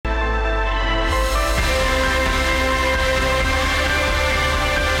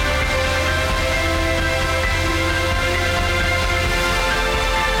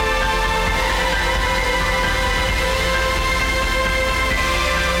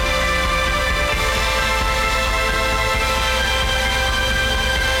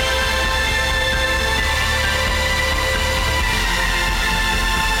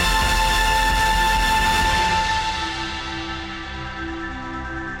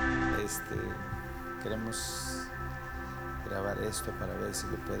queremos grabar esto para ver si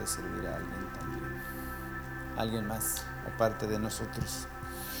le puede servir a alguien también, alguien más aparte de nosotros.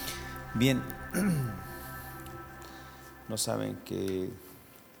 Bien, no saben que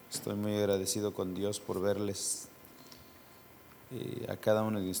estoy muy agradecido con Dios por verles a cada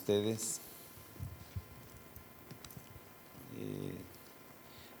uno de ustedes.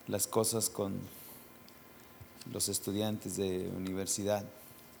 Las cosas con los estudiantes de universidad,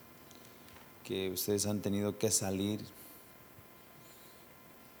 que ustedes han tenido que salir,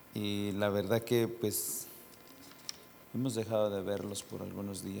 y la verdad que pues hemos dejado de verlos por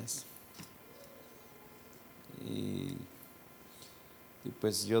algunos días, y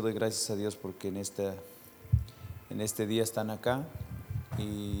pues yo doy gracias a Dios porque en este día están acá,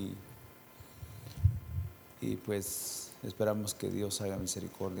 y pues esperamos que Dios haga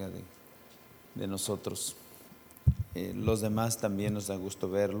misericordia de nosotros. Los demás también nos da gusto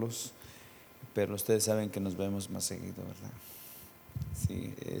verlos, pero ustedes saben que nos vemos más seguido, ¿verdad?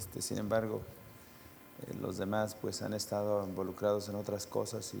 Sí, sin embargo, los demás pues han estado involucrados en otras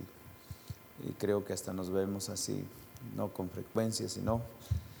cosas, y creo que hasta nos vemos así, no con frecuencia, sino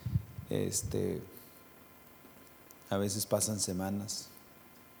a veces pasan semanas,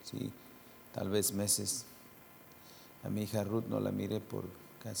 sí, tal vez meses. A mi hija Ruth no la miré por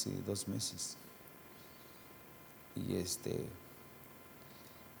casi 2 meses, y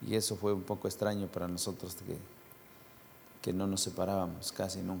y eso fue un poco extraño para nosotros, que no nos separábamos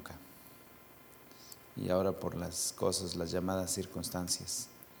casi nunca, y ahora por las cosas, las llamadas circunstancias,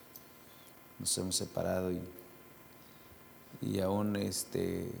 nos hemos separado, y aún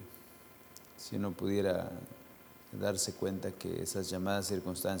si uno pudiera darse cuenta que esas llamadas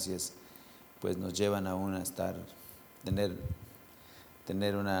circunstancias pues nos llevan aún a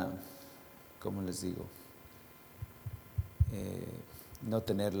tener una, ¿cómo les digo? No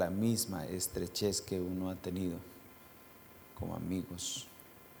tener la misma estrechez que uno ha tenido como amigos,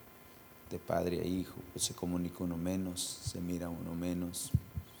 de padre a hijo, pues se comunica uno menos, se mira uno menos.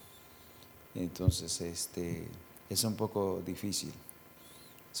 Entonces es un poco difícil,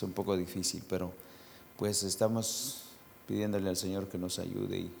 pero pues estamos pidiéndole al Señor que nos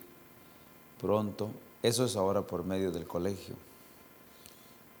ayude, y pronto, eso es ahora por medio del colegio,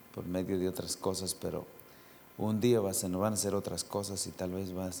 por medio de otras cosas, pero un día nos van a hacer otras cosas, y tal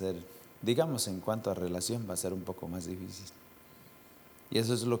vez va a ser, digamos, en cuanto a relación, va a ser un poco más difícil. Y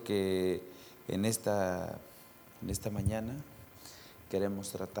eso es lo que en esta mañana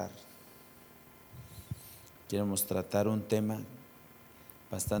queremos tratar. Queremos tratar un tema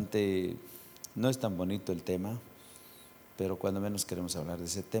bastante, no es tan bonito el tema, pero cuando menos queremos hablar de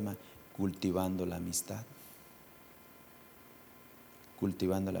ese tema: cultivando la amistad.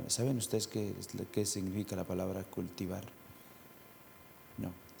 Cultivando la amistad. ¿Saben ustedes qué significa la palabra cultivar?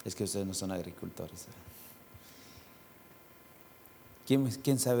 No, es que ustedes no son agricultores.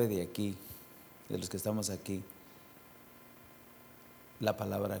 ¿Quién sabe de aquí, de los que estamos aquí, la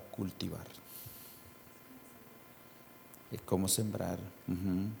palabra cultivar? ¿Cómo sembrar?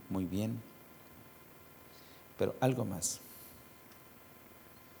 Muy bien. Pero algo más.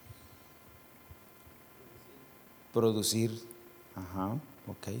 Producir. Ajá,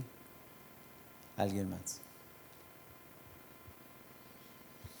 ok. ¿Alguien más?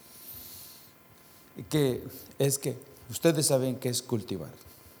 Que ustedes saben qué es cultivar.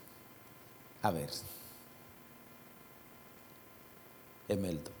 A ver,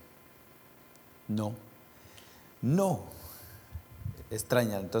 Emeldo. No.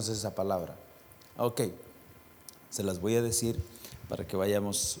 Extraña entonces esa palabra. Ok, se las voy a decir para que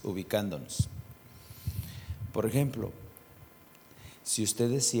vayamos ubicándonos. Por ejemplo, si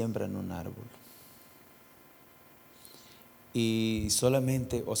ustedes siembran un árbol y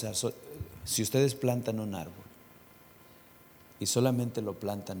solamente, si ustedes plantan un árbol y solamente lo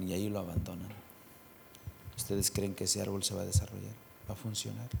plantan y ahí lo abandonan, ¿ustedes creen que ese árbol se va a desarrollar? ¿Va a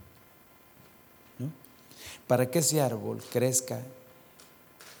funcionar? ¿No? Para que ese árbol crezca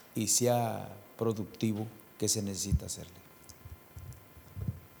y sea productivo, ¿qué se necesita hacerle?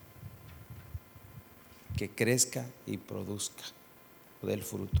 Que crezca y produzca, o dé el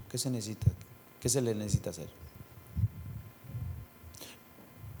fruto. ¿Qué se necesita? ¿Qué se le necesita hacer?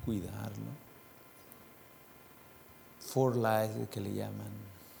 Cuidarlo. For life, que le llaman.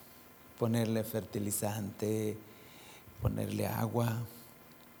 Ponerle fertilizante, ponerle agua,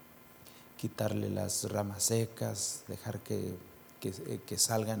 quitarle las ramas secas, dejar que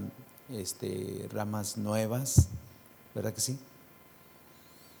salgan ramas nuevas, ¿verdad que sí?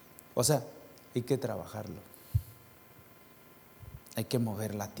 O sea, hay que trabajarlo, hay que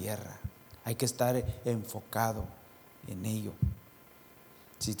mover la tierra, hay que estar enfocado en ello.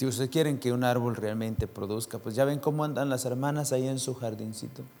 Si ustedes quieren que un árbol realmente produzca, pues ya ven cómo andan las hermanas ahí en su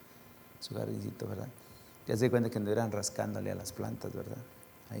jardincito, ¿verdad? Ya se cuenta que anduvieran rascándole a las plantas, ¿verdad?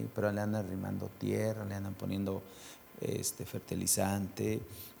 Ahí, pero le andan arrimando tierra, le andan poniendo fertilizante,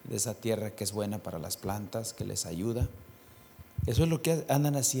 de esa tierra que es buena para las plantas, que les ayuda. Eso es lo que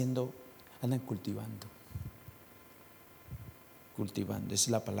andan haciendo, andan cultivando. Cultivando, esa es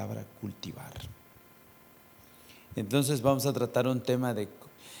la palabra cultivar. Entonces vamos a tratar un tema de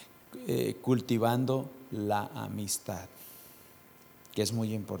cultivando la amistad, que es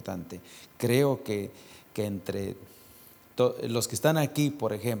muy importante. Creo que entre los que están aquí,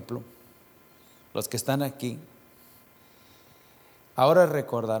 por ejemplo, los que están aquí, ahora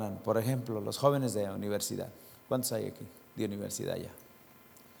recordarán, por ejemplo, los jóvenes de universidad. ¿Cuántos hay aquí de universidad ya?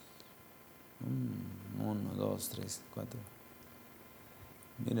 1, 2, 3, 4.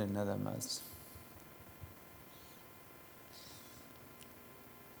 Miren nada más.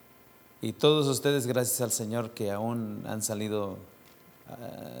 Y todos ustedes, gracias al Señor, que aún han salido,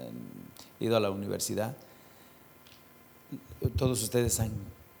 ido a la universidad, todos ustedes han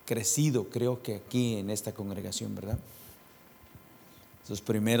crecido, creo que aquí en esta congregación, ¿verdad? Sus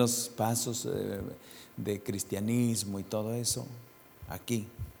primeros pasos de cristianismo y todo eso, aquí.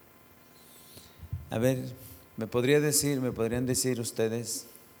 A ver, ¿me podrían decir ustedes,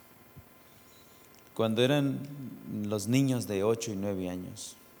 cuando eran los niños de 8 y 9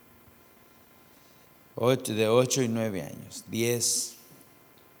 años, de 8 y 9 años, 10,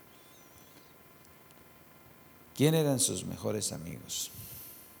 ¿quién eran sus mejores amigos?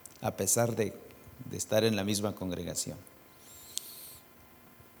 A pesar de estar en la misma congregación.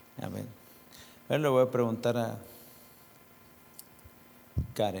 A ver, le voy a preguntar a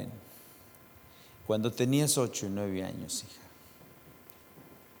Karen. Cuando tenías 8 y 9 años, hija.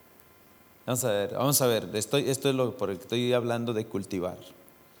 Vamos a ver, esto es por el que estoy hablando de cultivar.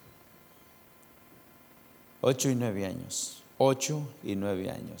 8 y 9 años, 8 y 9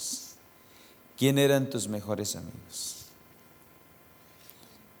 años. ¿Quién eran tus mejores amigos?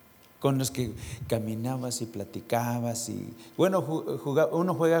 Con los que caminabas y platicabas y bueno,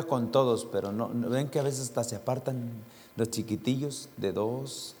 uno juega con todos, pero no ven que a veces hasta se apartan los chiquitillos de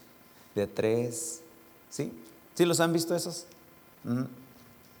 2, de 3, ¿sí? ¿Sí los han visto esos?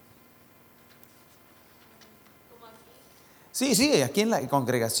 Sí, aquí en la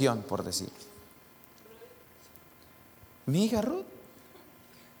congregación, por decir. Mi hija Ruth,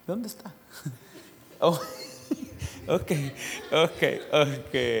 ¿dónde está? Oh, ok.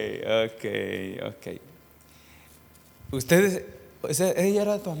 Ustedes, o sea, ella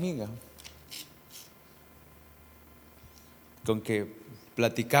era tu amiga, con que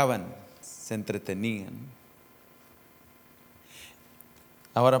platicaban, se entretenían.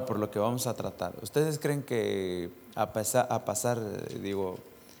 Ahora, por lo que vamos a tratar, ¿ustedes creen que a pasar,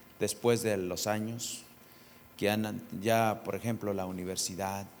 después de los años, que andan ya, por ejemplo, la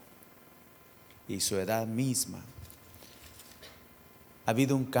universidad y su edad misma, ha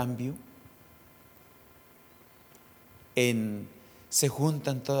habido un cambio se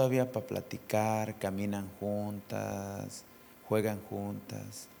juntan todavía para platicar, caminan juntas, juegan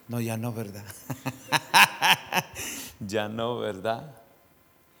juntas? No, ya no, ¿verdad? Ya no, ¿verdad?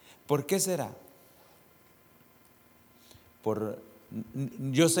 ¿Por qué será?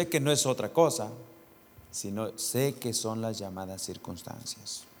 Yo sé que no es otra cosa, sino sé que son las llamadas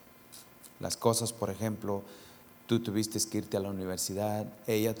circunstancias. Las cosas, por ejemplo, tú tuviste que irte a la universidad,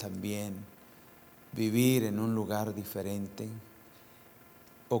 ella también, vivir en un lugar diferente,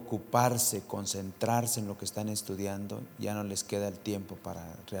 ocuparse, concentrarse en lo que están estudiando, ya no les queda el tiempo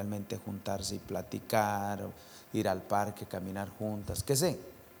para realmente juntarse y platicar, o ir al parque, caminar juntas, qué sé.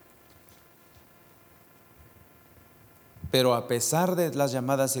 Pero a pesar de las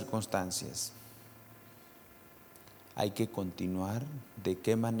llamadas circunstancias, hay que continuar. ¿De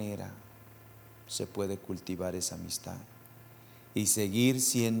qué manera se puede cultivar esa amistad y seguir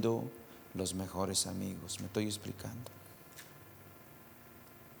siendo los mejores amigos? ¿Me estoy explicando?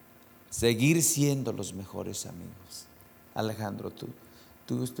 Seguir siendo los mejores amigos. Alejandro,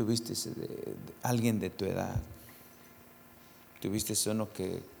 tú estuviste alguien de tu edad, tuviste uno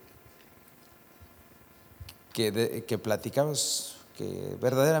que platicabas, que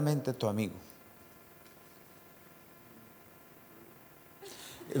verdaderamente tu amigo,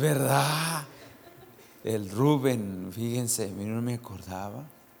 ¿verdad? El Rubén, fíjense, no me acordaba.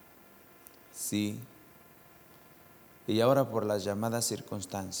 Sí. Y ahora por las llamadas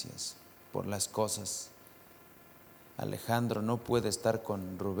circunstancias, por las cosas, Alejandro no puede estar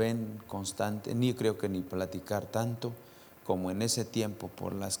con Rubén constante, ni creo que ni platicar tanto como en ese tiempo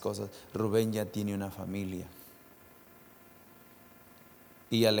por las cosas. Rubén ya tiene una familia.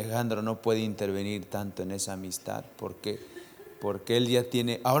 Y Alejandro no puede intervenir tanto en esa amistad porque él ya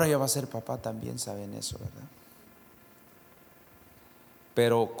tiene, ahora ya va a ser papá también, saben eso, ¿verdad?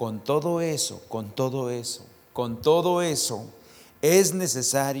 Pero con todo eso, es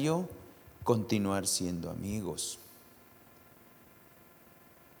necesario continuar siendo amigos.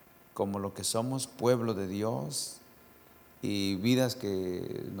 Como lo que somos, pueblo de Dios, y vidas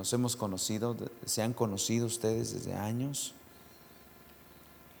que nos hemos conocido, se han conocido ustedes desde años.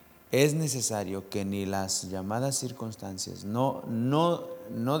 Es necesario que ni las llamadas circunstancias, no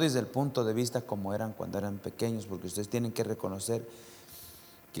desde el punto de vista como eran cuando eran pequeños, porque ustedes tienen que reconocer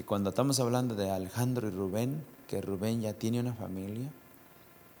que cuando estamos hablando de Alejandro y Rubén, que Rubén ya tiene una familia,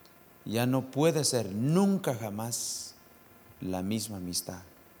 ya no puede ser nunca jamás la misma amistad.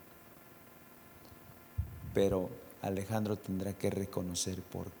 Pero Alejandro tendrá que reconocer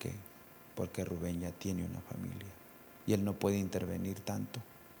por qué, porque Rubén ya tiene una familia y él no puede intervenir tanto.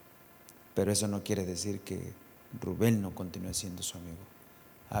 Pero eso no quiere decir que Rubén no continúe siendo su amigo.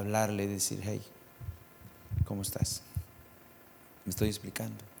 Hablarle y decir, hey, ¿cómo estás? Me estoy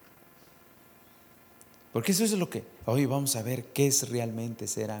explicando. Porque eso es lo que hoy vamos a ver, qué es realmente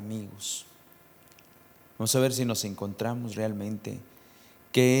ser amigos. Vamos a ver si nos encontramos realmente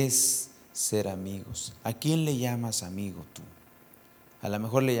qué es ser amigos. ¿A quién le llamas amigo tú? A lo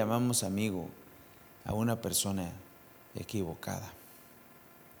mejor le llamamos amigo a una persona equivocada.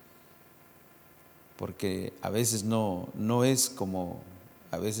 Porque a veces no es como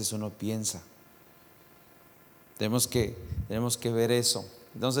a veces uno piensa. Tenemos que ver eso.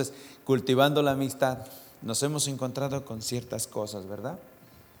 Entonces, cultivando la amistad, nos hemos encontrado con ciertas cosas, ¿verdad?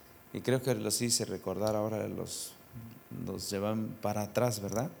 Y creo que los hice recordar ahora, los llevan para atrás,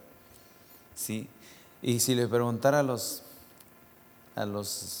 ¿verdad? Sí. Y si le preguntara a los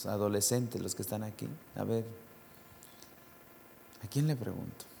adolescentes, los que están aquí, a ver, ¿a quién le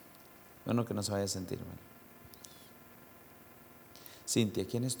pregunto? Bueno, que no se vaya a sentir mal. Cintia,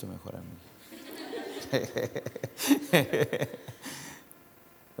 ¿quién es tu mejor amiga?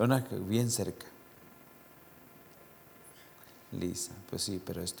 Una bien cerca. Lisa, pues sí,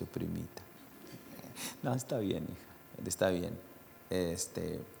 pero es tu primita. No, está bien, hija, está bien.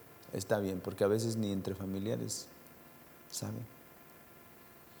 Está bien, porque a veces ni entre familiares, ¿saben?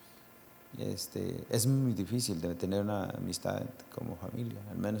 Es muy difícil de tener una amistad como familia,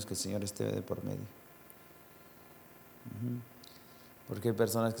 al menos que el Señor esté de por medio. Porque hay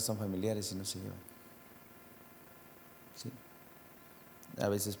personas que son familiares y no se llevan. Sí. A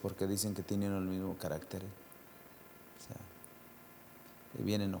veces porque dicen que tienen el mismo carácter. O sea,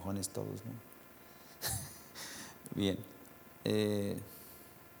 bien enojones todos, ¿no? Bien.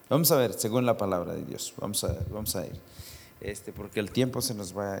 Vamos a ver, según la palabra de Dios. Vamos a ir. Porque el tiempo se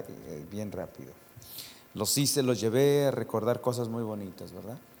nos va bien rápido. Se los llevé a recordar cosas muy bonitas,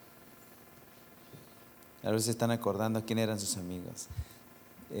 ¿verdad? A veces se están acordando quién eran sus amigas.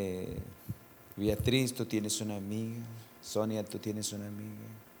 Beatriz, tú tienes una amiga. Sonia, tú tienes una amiga.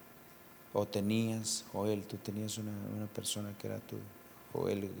 O tenías, Joel, tú tenías una persona que era tu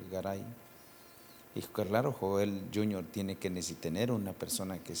Joel Garay. Y claro, Joel Junior tiene que tener una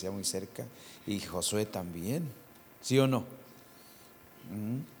persona que sea muy cerca. Y Josué también, ¿sí o no?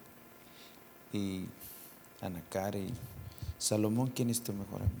 Y Ana Karen, Salomón, ¿quién es tu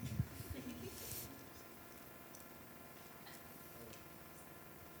mejor amigo?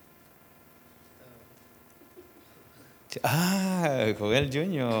 Joel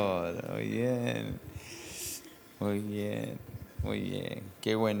Junior, muy bien, muy bien, muy bien,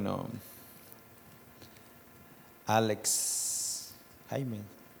 qué bueno. Alex, Jaime,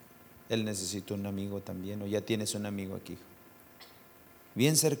 él necesita un amigo también, o ya tienes un amigo aquí.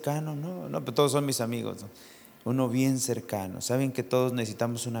 Bien cercano, no, pero todos son mis amigos, ¿no? Uno bien cercano. ¿Saben que todos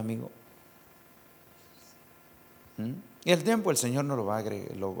necesitamos un amigo? Y el tiempo el Señor nos lo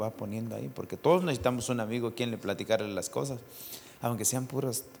va poniendo ahí, porque todos necesitamos un amigo a quien le platicarle las cosas, aunque sean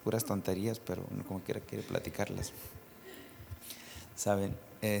puras tonterías, pero uno como quiera quiere platicarlas. ¿Saben?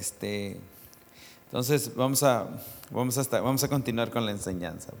 Entonces vamos a continuar con la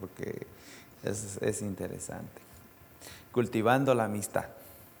enseñanza, porque es interesante. Cultivando la amistad.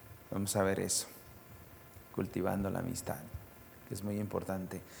 Vamos a ver eso. Cultivando la amistad, que es muy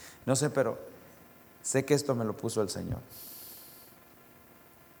importante. No sé, pero sé que esto me lo puso el Señor.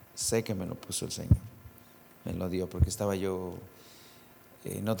 Sé que me lo puso el Señor. Me lo dio porque estaba yo,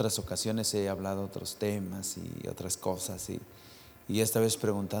 en otras ocasiones he hablado otros temas y otras cosas y esta vez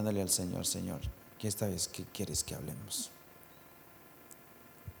preguntándole al Señor, Señor, ¿y esta vez qué quieres que hablemos?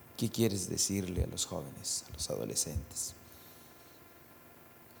 ¿Qué quieres decirle a los jóvenes, a los adolescentes?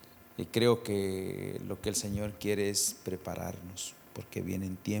 Y creo que lo que el Señor quiere es prepararnos. porque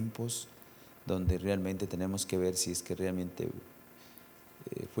vienen tiempos donde realmente tenemos que ver si es que realmente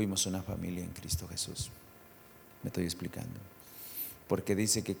fuimos una familia en Cristo Jesús. Me estoy explicando. Porque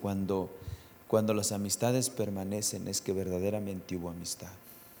dice que cuando las amistades permanecen es que verdaderamente hubo amistad.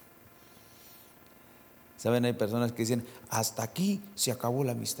 Saben, hay personas que dicen, hasta aquí se acabó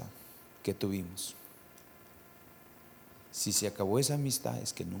la amistad que tuvimos. Si se acabó esa amistad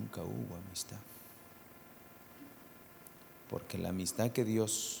es que nunca hubo amistad. Porque la amistad que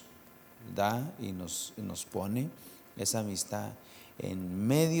Dios da y nos pone, esa amistad en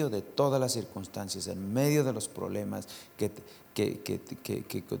medio de todas las circunstancias, en medio de los problemas, que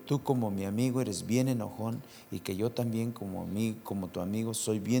tú como mi amigo eres bien enojón y que yo también como tu amigo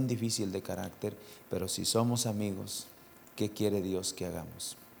soy bien difícil de carácter, pero si somos amigos, ¿qué quiere Dios que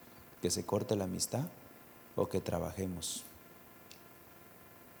hagamos? ¿Que se corte la amistad o que trabajemos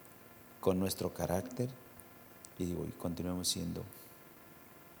con nuestro carácter y continuemos siendo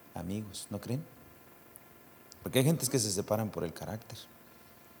amigos? ¿No creen? Porque hay gentes que se separan por el carácter.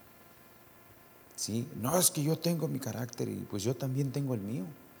 ¿Sí? No, es que yo tengo mi carácter y pues yo también tengo el mío.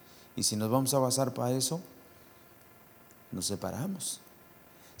 Y si nos vamos a basar para eso, nos separamos.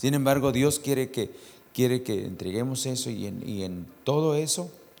 Sin embargo, Dios quiere que entreguemos eso y en todo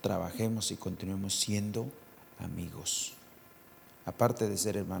eso trabajemos y continuemos siendo amigos, aparte de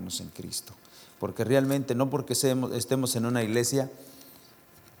ser hermanos en Cristo. Porque realmente no porque estemos en una iglesia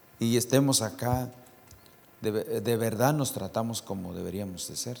y estemos acá, de verdad nos tratamos como deberíamos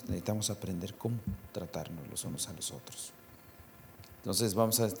de ser. Necesitamos aprender cómo tratarnos los unos a los otros. Entonces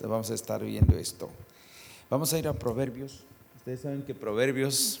vamos a estar viendo esto. Vamos a ir a Proverbios. Ustedes saben que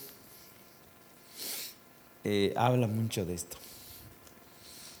Proverbios habla mucho de esto.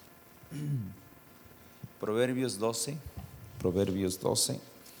 Proverbios 12. Proverbios 12.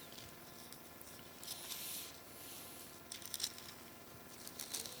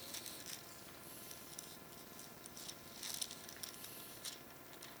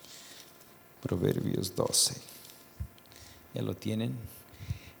 Proverbios 12. ¿Ya lo tienen?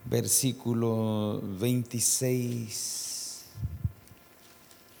 Versículo 26.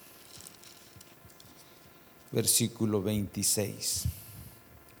 Versículo 26.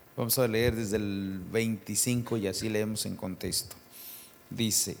 Vamos a leer desde el 25 y así leemos en contexto.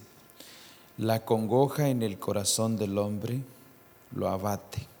 Dice: la congoja en el corazón del hombre lo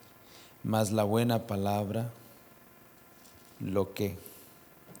abate, mas la buena palabra lo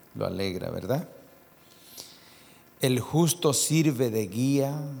alegra, ¿verdad? El justo sirve de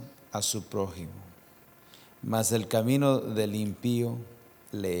guía a su prójimo, mas el camino del impío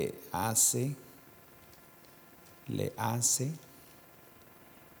le hace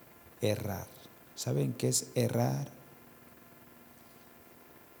errar. ¿Saben qué es errar?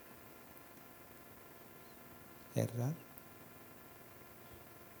 Errar.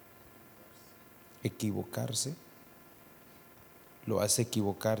 Equivocarse. Lo hace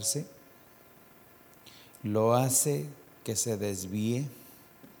equivocarse. Lo hace que se desvíe.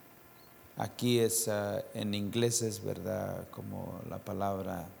 Aquí es, en inglés es verdad, como la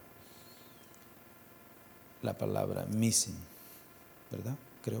palabra missing, ¿verdad?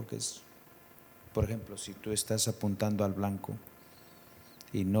 Creo que es, por ejemplo, si tú estás apuntando al blanco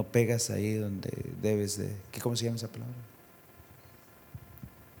y no pegas ahí donde debes de, ¿cómo se llama esa palabra?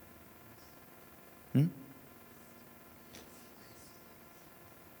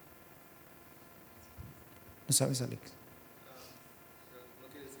 ¿No sabes, Alex?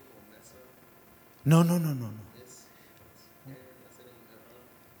 No.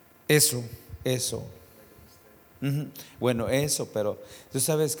 Eso. Bueno, eso, pero tú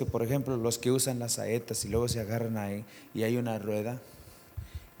sabes que, por ejemplo, los que usan las saetas y luego se agarran ahí y hay una rueda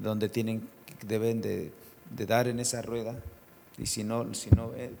donde deben de dar en esa rueda, y si no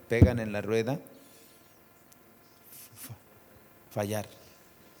pegan en la rueda, fallar.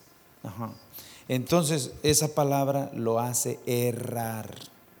 Ajá. Entonces esa palabra lo hace errar,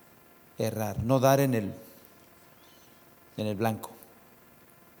 no dar en el blanco,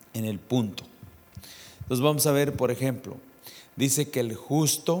 en el punto. Entonces vamos a ver, por ejemplo, dice que el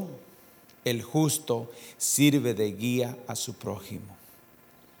justo sirve de guía a su prójimo.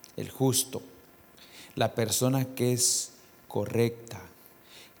 El justo, la persona que es correcta,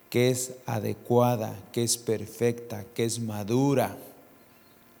 que es adecuada, que es perfecta, que es madura.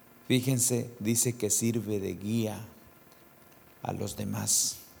 Fíjense, dice que sirve de guía a los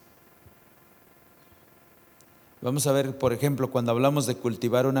demás. Vamos a ver, por ejemplo, cuando hablamos de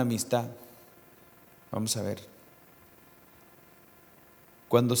cultivar una amistad, vamos a ver.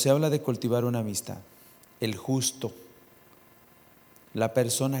 Cuando se habla de cultivar una amistad, el justo, la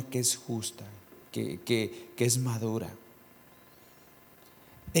persona que es justa, que es madura,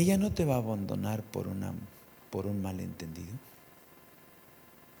 ella no te va a abandonar por un malentendido.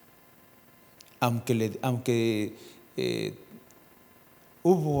 Aunque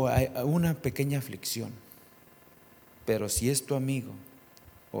hubo una pequeña aflicción, pero si es tu amigo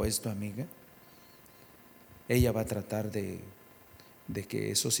o es tu amiga, ella va a tratar de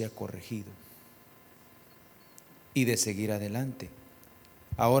que eso sea corregido y de seguir adelante.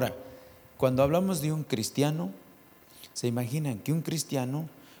 Ahora, cuando hablamos de un cristiano, ¿se imaginan que un cristiano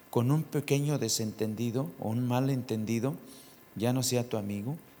con un pequeño desentendido o un malentendido ya no sea tu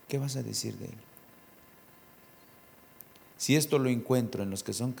amigo? ¿Qué vas a decir de él? Si esto lo encuentro en los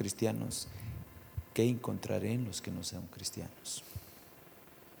que son cristianos, ¿qué encontraré en los que no sean cristianos?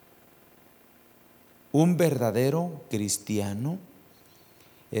 Un verdadero cristiano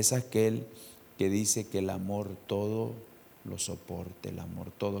es aquel que dice que el amor todo lo soporta, el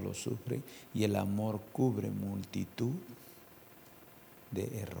amor todo lo sufre y el amor cubre multitud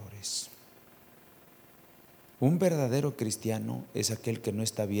de errores. Un verdadero cristiano es aquel que no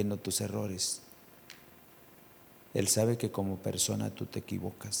está viendo tus errores. Él sabe que como persona tú te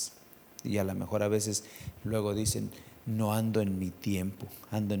equivocas y a lo mejor a veces luego dicen, no ando en mi tiempo,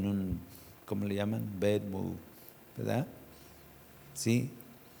 ando en un, ¿cómo le llaman? Bad mood, ¿verdad? Sí.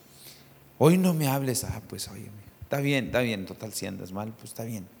 Hoy no me hables, pues oye, está bien, total, si andas mal, pues está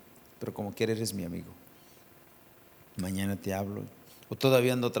bien, pero como quiera eres mi amigo. Mañana te hablo, o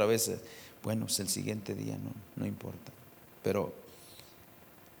todavía ando otra vez, bueno, pues el siguiente día no importa. Pero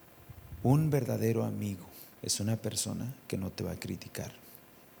un verdadero amigo es una persona que no te va a criticar.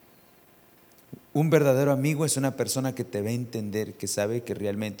 Un verdadero amigo es una persona que te va a entender, que sabe que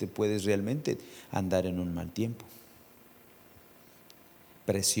realmente puedes andar en un mal tiempo.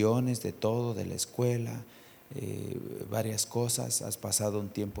 Presiones de todo, de la escuela, varias cosas, has pasado un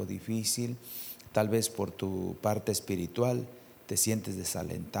tiempo difícil, tal vez por tu parte espiritual te sientes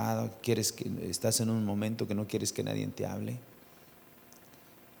desalentado, estás en un momento que no quieres que nadie te hable,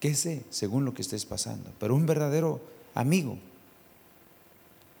 qué sé, según lo que estés pasando. Pero un verdadero amigo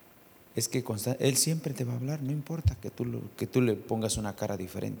es que él siempre te va a hablar, no importa que tú le pongas una cara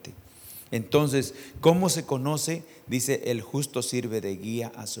diferente. Entonces, ¿cómo se conoce? Dice, el justo sirve de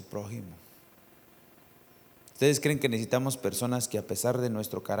guía a su prójimo. ¿Ustedes creen que necesitamos personas que, a pesar de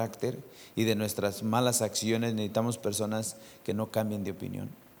nuestro carácter y de nuestras malas acciones, necesitamos personas que no cambien de opinión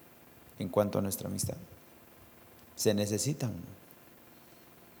en cuanto a nuestra amistad? Se necesitan.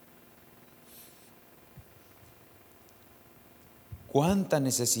 ¿Cuánta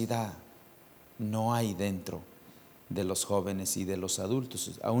necesidad no hay dentro de los jóvenes y de los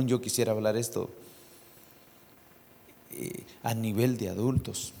adultos? Aún yo quisiera hablar esto a nivel de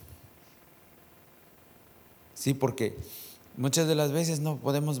adultos. Sí, porque muchas de las veces no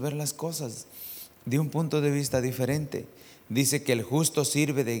podemos ver las cosas de un punto de vista diferente. Dice que el justo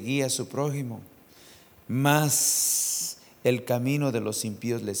sirve de guía a su prójimo, mas el camino de los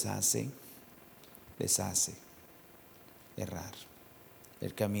impíos les hace errar.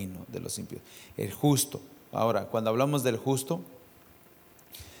 El camino de los impíos. El justo. Ahora, cuando hablamos del justo,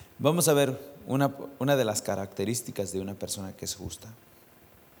 vamos a ver una de las características de una persona que es justa.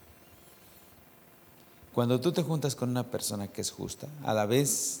 Cuando tú te juntas con una persona que es justa, a la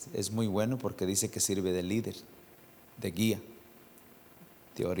vez es muy bueno porque dice que sirve de líder, de guía,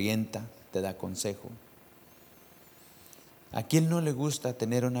 te orienta, te da consejo. ¿A quién no le gusta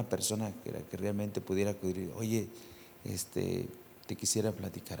tener una persona que realmente pudiera acudir? Oye, te quisiera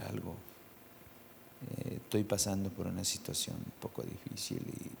platicar algo. Estoy pasando por una situación un poco difícil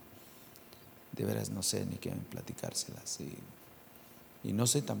y de veras no sé ni qué platicárselas y no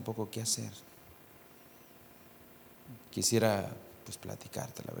sé tampoco qué hacer. Quisiera pues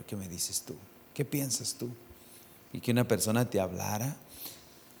platicártela, a ver qué me dices tú, qué piensas tú. Y que una persona te hablara,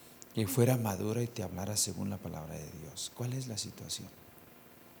 que fuera madura y te hablara según la palabra de Dios. ¿Cuál es la situación?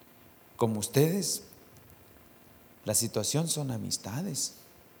 Como ustedes, la situación son amistades.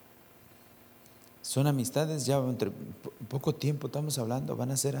 Son amistades, ya entre poco tiempo estamos hablando,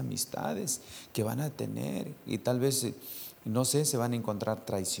 van a ser amistades que van a tener y tal vez, no sé, se van a encontrar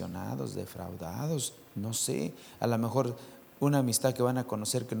traicionados, defraudados, no sé, a lo mejor una amistad que van a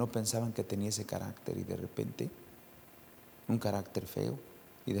conocer que no pensaban que tenía ese carácter y de repente, un carácter feo,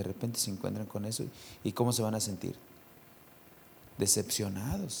 y de repente se encuentran con eso y ¿cómo se van a sentir?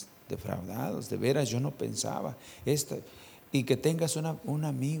 Decepcionados, defraudados, de veras yo no pensaba esto. Y que tengas un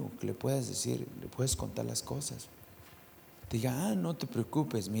amigo que le puedas decir, le puedes contar las cosas. Diga, no te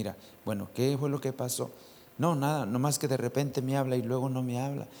preocupes, mira, bueno, ¿qué fue lo que pasó? No, nada, nomás que de repente me habla y luego no me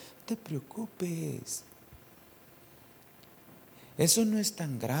habla. No te preocupes. Eso no es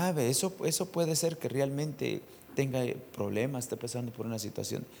tan grave, eso puede ser que realmente tenga problemas, esté pasando por una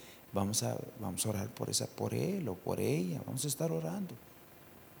situación, vamos a orar por él o por ella, vamos a estar orando.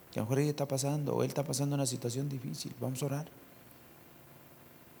 Que a lo mejor ella está pasando o él está pasando una situación difícil, vamos a orar.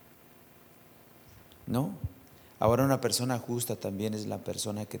 ¿No? Ahora una persona justa también es la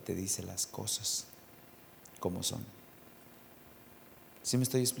persona que te dice las cosas como son. ¿Sí me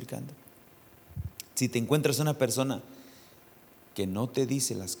estoy explicando? Si te encuentras una persona que no te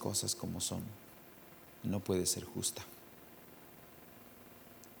dice las cosas como son, no puede ser justa.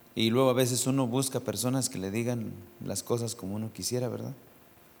 Y luego a veces uno busca personas que le digan las cosas como uno quisiera, ¿verdad?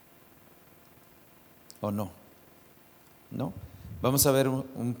 ¿O no? ¿No? Vamos a ver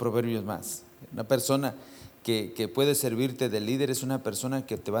un proverbio más. Una persona que puede servirte de líder es una persona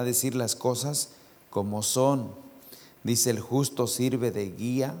que te va a decir las cosas como son. Dice: el justo sirve de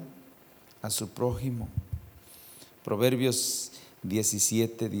guía a su prójimo. Proverbios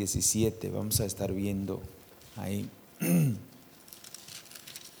 17:17. Vamos a estar viendo ahí.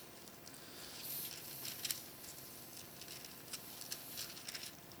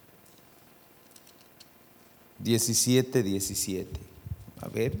 17:17. A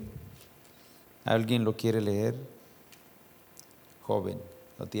ver, ¿alguien lo quiere leer? Joven,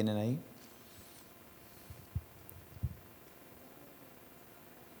 ¿lo tienen ahí?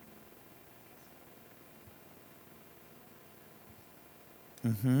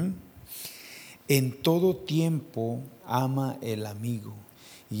 En todo tiempo ama el amigo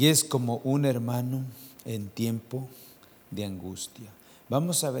y es como un hermano en tiempo de angustia.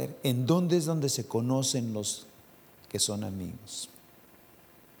 Vamos a ver en dónde es donde se conocen los que son amigos.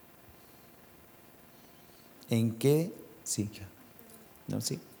 ¿En qué? Sí, no,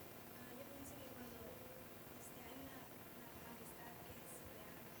 sí.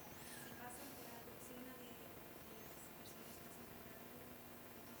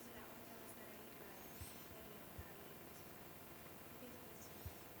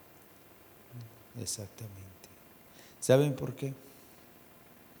 Exactamente. ¿Saben por qué?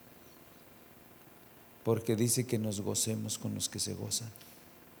 Porque dice que nos gocemos con los que se gozan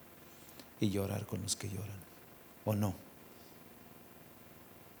y llorar con los que lloran. ¿O no?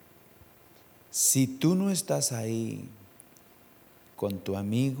 Si tú no estás ahí con tu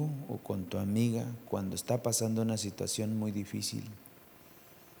amigo o con tu amiga cuando está pasando una situación muy difícil,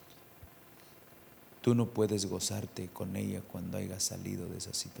 tú no puedes gozarte con ella cuando hayas salido de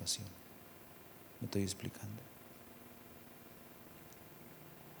esa situación. ¿Me estoy explicando?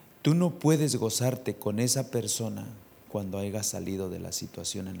 Tú no puedes gozarte con esa persona cuando hayas salido de la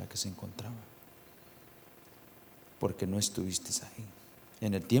situación en la que se encontraba, porque no estuviste ahí.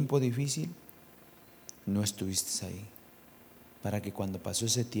 En el tiempo difícil, no estuviste ahí. Para que cuando pasó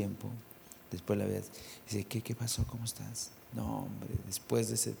ese tiempo, después la veas, dice: ¿qué pasó? ¿Cómo estás? No, hombre, después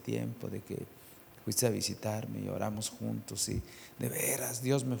de ese tiempo de que fuiste a visitarme y oramos juntos y de veras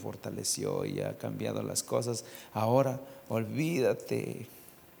Dios me fortaleció y ha cambiado las cosas. Ahora, olvídate.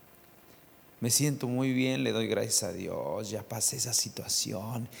 Me siento muy bien, le doy gracias a Dios, ya pasé esa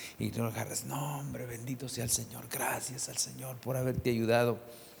situación. Y no agarras: no, hombre, bendito sea el Señor, gracias al Señor por haberte ayudado.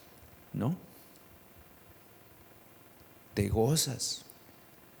 ¿No? Te gozas.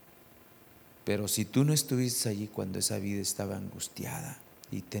 Pero si tú no estuviste allí cuando esa vida estaba angustiada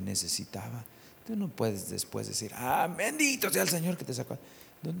y te necesitaba, tú no puedes después decir: bendito sea el Señor que te sacó.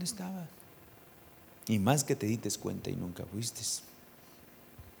 ¿Dónde estaba? Y más que te dites cuenta y nunca fuiste.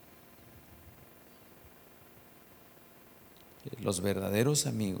 Los verdaderos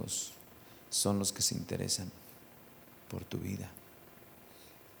amigos son los que se interesan por tu vida.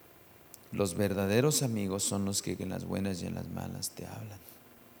 Los verdaderos amigos son los que en las buenas y en las malas te hablan.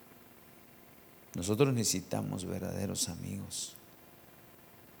 Nosotros necesitamos verdaderos amigos.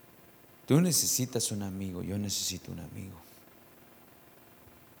 Tú necesitas un amigo, yo necesito un amigo.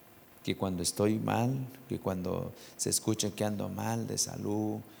 Que cuando estoy mal, que cuando se escucha que ando mal de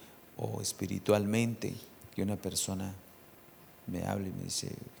salud o espiritualmente, que una persona me hable y me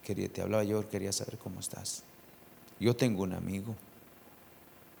dice: te hablaba yo, quería saber cómo estás. Yo tengo un amigo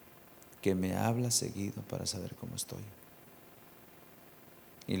que me habla seguido para saber cómo estoy.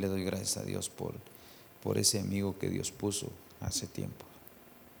 Y le doy gracias a Dios por ese amigo que Dios puso hace tiempo.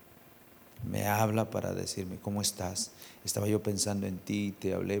 Me habla para decirme: ¿cómo estás? Estaba yo pensando en ti y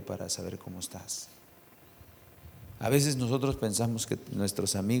te hablé para saber cómo estás. A veces nosotros pensamos que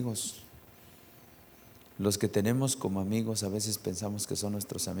nuestros amigos, los que tenemos como amigos, a veces pensamos que son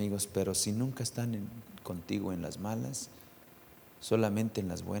nuestros amigos, pero si nunca están contigo en las malas, solamente en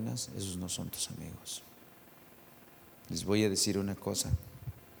las buenas, esos no son tus amigos. Les voy a decir una cosa: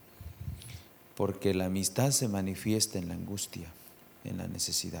 porque la amistad se manifiesta en la angustia, en la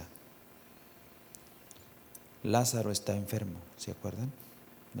necesidad. Lázaro está enfermo, ¿se acuerdan?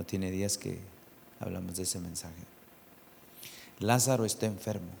 No tiene días que hablamos de ese mensaje. Lázaro está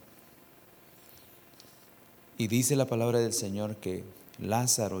enfermo. Y dice la palabra del Señor que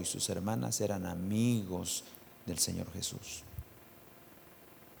Lázaro y sus hermanas eran amigos del Señor Jesús.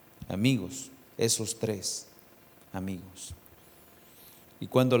 Amigos, esos tres amigos. Y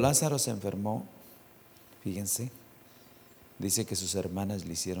cuando Lázaro se enfermó, fíjense, dice que sus hermanas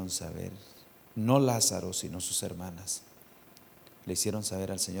le hicieron saber, no Lázaro, sino sus hermanas, le hicieron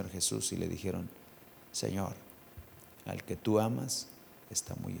saber al Señor Jesús y le dijeron: Señor, al que tú amas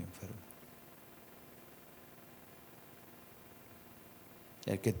está muy enfermo.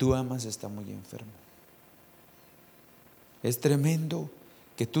 El que tú amas está muy enfermo. Es tremendo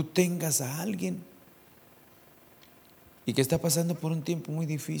que tú tengas a alguien y que está pasando por un tiempo muy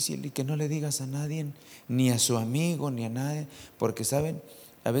difícil y que no le digas a nadie, ni a su amigo, ni a nadie, porque saben,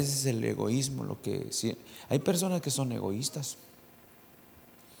 a veces el egoísmo, hay personas que son egoístas,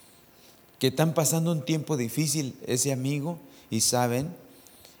 que están pasando un tiempo difícil ese amigo y saben,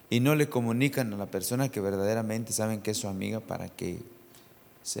 y no le comunican a la persona que verdaderamente saben que es su amiga para que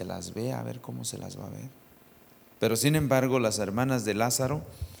se las vea, a ver cómo se las va a ver. Pero sin embargo, las hermanas de Lázaro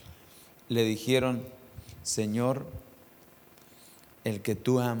le dijeron: Señor, el que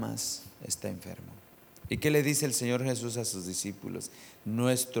tú amas está enfermo. ¿Y qué le dice el Señor Jesús a sus discípulos?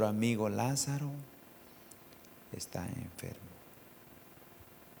 Nuestro amigo Lázaro está enfermo.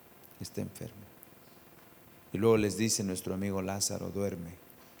 Está enfermo. Y luego les dice: nuestro amigo Lázaro duerme,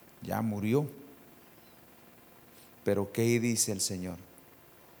 ya murió. Pero ¿qué dice el Señor?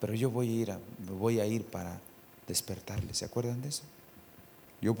 Pero yo me voy a ir para despertarle. ¿Se acuerdan de eso?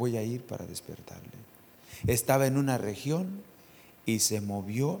 Yo voy a ir para despertarle. Estaba en una región y se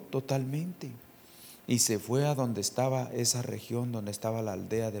movió totalmente y se fue a donde estaba esa región, donde estaba la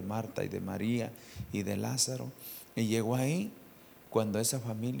aldea de Marta y de María y de Lázaro, y llegó ahí cuando esa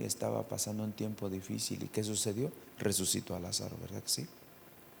familia estaba pasando un tiempo difícil. ¿Y qué sucedió? Resucitó a Lázaro, ¿verdad que sí?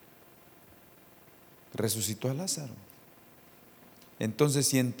 Resucitó a Lázaro. Entonces,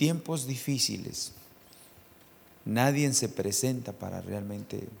 si en tiempos difíciles nadie se presenta para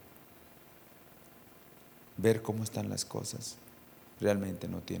realmente ver cómo están las cosas, realmente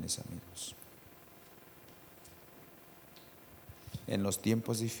no tienes amigos. En los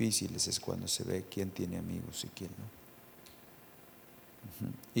tiempos difíciles es cuando se ve quién tiene amigos y quién no.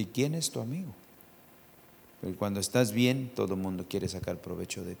 ¿Y quién es tu amigo? Porque cuando estás bien, todo el mundo quiere sacar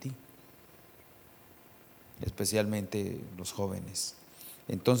provecho de ti, especialmente los jóvenes.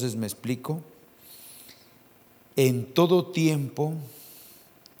 Entonces, me explico. En todo tiempo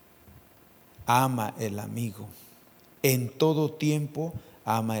ama el amigo. En todo tiempo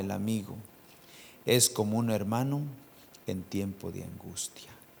ama el amigo. Es como un hermano en tiempo de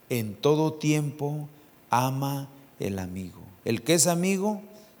angustia. En todo tiempo ama el amigo. El que es amigo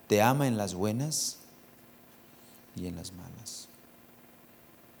te ama en las buenas y en las malas.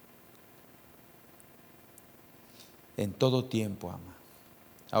 En todo tiempo ama.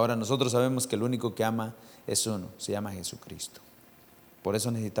 Ahora, nosotros sabemos que el único que ama es uno, se llama Jesucristo. Por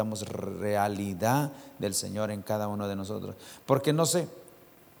eso necesitamos realidad del Señor en cada uno de nosotros. Porque no sé,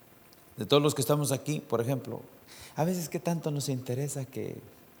 de todos los que estamos aquí, por ejemplo, a veces qué tanto nos interesa que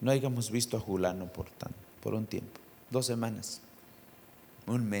no hayamos visto a Julano por un tiempo, 2 semanas,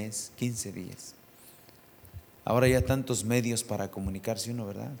 un mes, 15 días. Ahora ya tantos medios para comunicarse uno,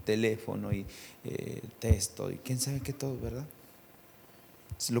 ¿verdad? Teléfono y texto y quién sabe qué todo, ¿verdad?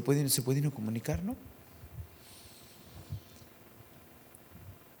 Se puede uno comunicar, ¿no?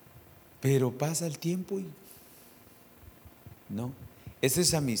 Pero pasa el tiempo y no. Esa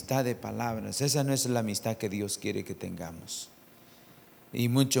es amistad de palabras. Esa no es la amistad que Dios quiere que tengamos. Y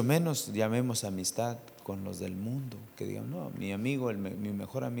mucho menos llamemos amistad con los del mundo, que digan: no, mi amigo, mi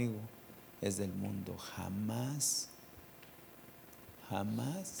mejor amigo es del mundo. Jamás,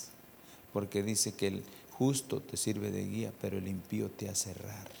 jamás. Porque dice que el justo te sirve de guía, pero el impío te hace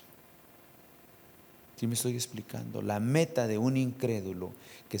errar. ¿Sí me estoy explicando? La meta de un incrédulo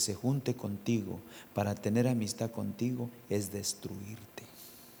que se junte contigo para tener amistad contigo es destruirte.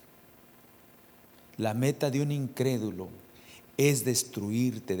 La meta de un incrédulo es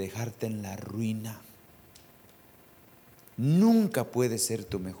destruirte, dejarte en la ruina. Nunca puede ser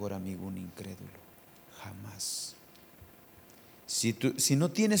tu mejor amigo un incrédulo, jamás. Si no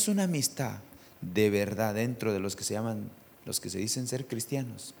tienes una amistad de verdad dentro de los que se dicen ser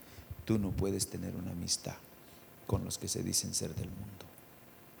cristianos, tú no puedes tener una amistad con los que se dicen ser del mundo.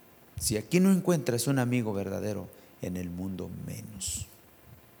 Si aquí no encuentras un amigo verdadero, en el mundo menos.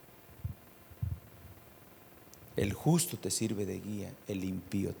 El justo te sirve de guía, el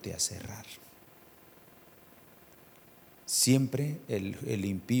impío te hace errar. Siempre el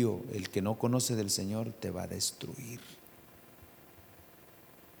impío, el que no conoce del Señor, te va a destruir.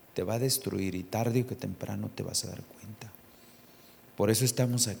 Te va a destruir y tarde o que temprano te vas a dar cuenta. Por eso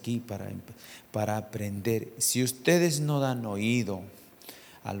estamos aquí, para aprender. Si ustedes no dan oído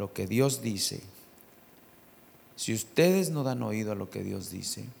a lo que Dios dice, si ustedes no dan oído a lo que Dios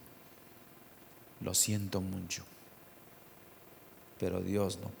dice, lo siento mucho, pero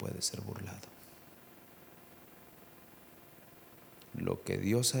Dios no puede ser burlado. Lo que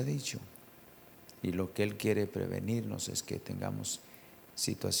Dios ha dicho y lo que Él quiere prevenirnos es que tengamos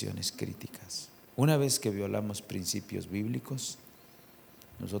situaciones críticas. Una vez que violamos principios bíblicos,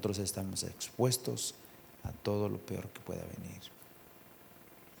 nosotros estamos expuestos a todo lo peor que pueda venir.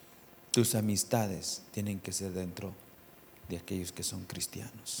 Tus amistades tienen que ser dentro de aquellos que son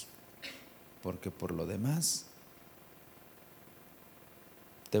cristianos, porque por lo demás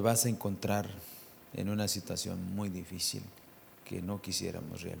te vas a encontrar en una situación muy difícil que no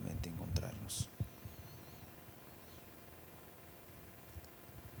quisiéramos realmente encontrarnos.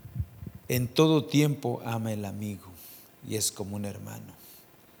 En todo tiempo ama el amigo y es como un hermano.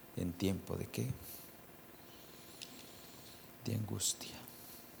 ¿En tiempo de qué? De angustia.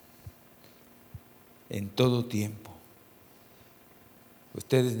 En todo tiempo.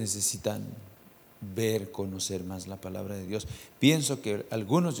 Ustedes necesitan ver, conocer más la palabra de Dios. Pienso que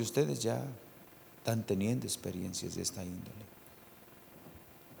algunos de ustedes ya están teniendo experiencias de esta índole.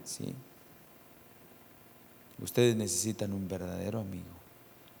 ¿Sí? Ustedes necesitan un verdadero amigo.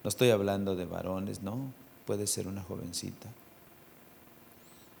 No estoy hablando de varones, no. Puede ser una jovencita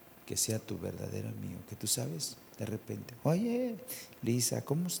que sea tu verdadero amigo, que tú sabes de repente, oye, Lisa,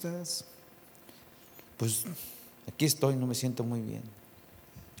 ¿cómo estás? Pues aquí estoy, no me siento muy bien.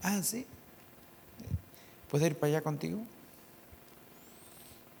 Ah, ¿sí? ¿Puedo ir para allá contigo?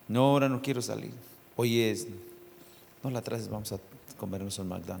 No, ahora no quiero salir. Oye, no la traes, vamos a comernos un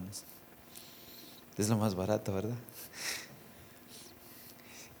McDonald's. Es lo más barato, ¿verdad?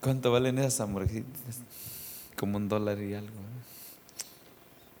 ¿Cuánto valen esas hamburguesitas? Como $1 y algo, ¿eh?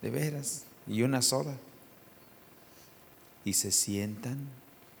 De veras. Y una soda. Y se sientan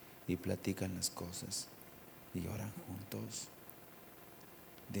y platican las cosas y oran juntos.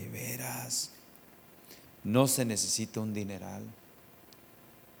 De veras. No se necesita un dineral,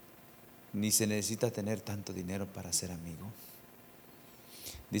 ni se necesita tener tanto dinero para ser amigo.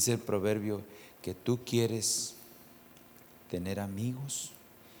 Dice el proverbio que tú quieres tener amigos,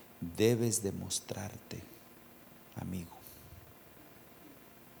 debes demostrarte amigo.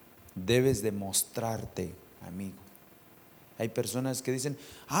 Debes demostrarte amigo. Hay personas que dicen,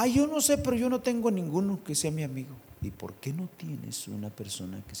 yo no sé, pero yo no tengo ninguno que sea mi amigo. ¿Y por qué no tienes una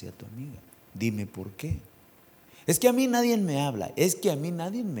persona que sea tu amiga? Dime por qué. Es que a mí nadie me habla, es que a mí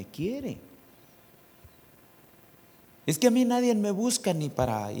nadie me quiere. Es que a mí nadie me busca ni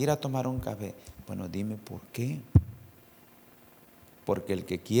para ir a tomar un café. Bueno, dime por qué. Porque el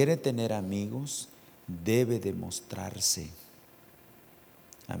que quiere tener amigos debe demostrarse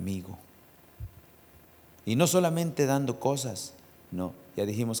amigo. Y no solamente dando cosas, no, ya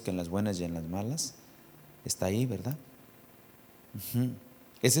dijimos que en las buenas y en las malas está ahí, ¿verdad?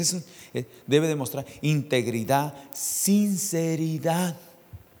 Es eso, debe demostrar integridad, sinceridad.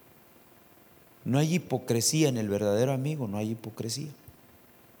 No hay hipocresía en el verdadero amigo, no hay hipocresía.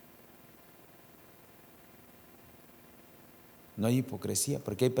 No hay hipocresía,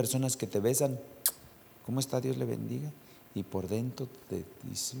 porque hay personas que te besan, ¿cómo está? Dios le bendiga, y por dentro te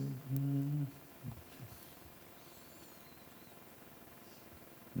dicen,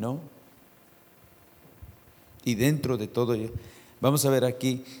 no. Y dentro de todo ello, vamos a ver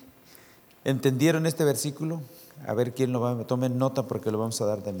aquí, ¿entendieron este versículo? A ver quién lo va a tomar nota, porque lo vamos a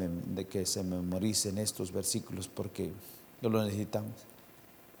dar de que se memoricen estos versículos, porque lo necesitamos.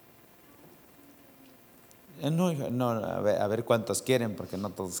 No, no, a ver cuántos quieren, porque no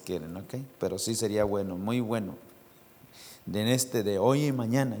todos quieren, ¿ok? Pero sí sería bueno, muy bueno. De hoy y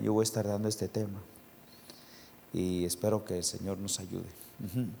mañana yo voy a estar dando este tema y espero que el Señor nos ayude.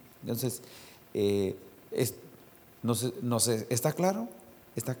 Entonces, no sé, ¿está claro?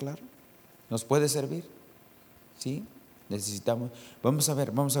 ¿Está claro? ¿Nos puede servir? ¿Sí? Necesitamos. Vamos a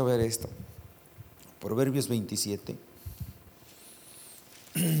ver esto. Proverbios 27.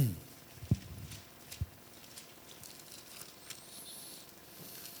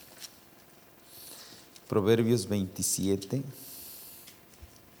 Proverbios 27.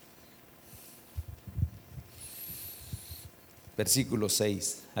 Versículo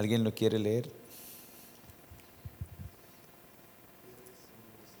 6. ¿Alguien lo quiere leer?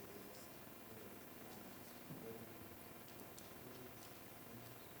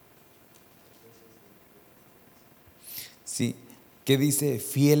 ¿Qué dice?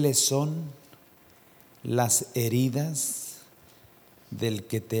 Fieles son las heridas del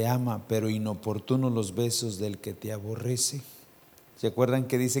que te ama, pero inoportunos los besos del que te aborrece. ¿Se acuerdan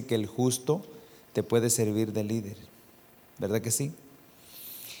que dice que el justo te puede servir de líder? ¿Verdad que sí?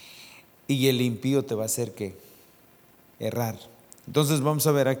 Y el impío te va a hacer que errar. Entonces vamos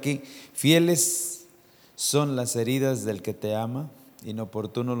a ver aquí, fieles son las heridas del que te ama,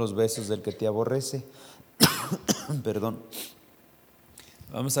 inoportunos los besos del que te aborrece. Perdón.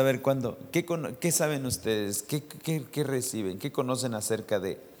 Vamos a ver ¿qué saben ustedes? ¿Qué reciben? ¿Qué conocen acerca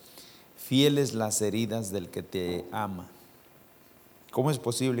de fieles las heridas del que te ama? ¿Cómo es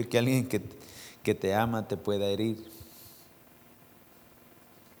posible que alguien que te ama te pueda herir?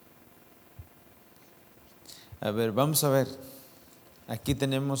 A ver, vamos a ver. Aquí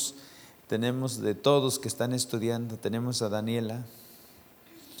tenemos de todos que están estudiando, tenemos a Daniela,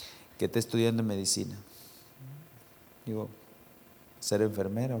 que está estudiando medicina. Digo, ¿ser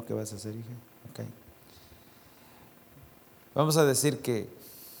enfermera o qué vas a hacer, hija? Okay. Vamos a decir que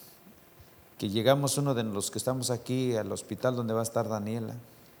llegamos uno de los que estamos aquí al hospital donde va a estar Daniela,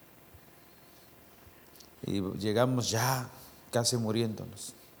 y llegamos ya casi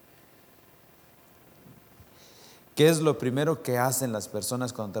muriéndonos. ¿Qué es lo primero que hacen las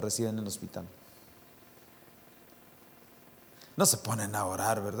personas cuando te reciben en el hospital? No se ponen a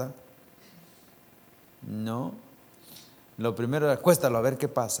orar, ¿verdad? No. Lo primero, acuéstalo a ver qué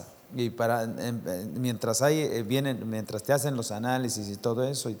pasa. Y mientras mientras te hacen los análisis y todo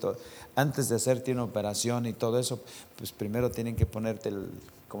eso, antes de hacerte una operación y todo eso, pues primero tienen que ponerte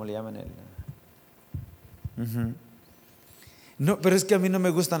 ¿cómo le llaman? No, pero es que a mí no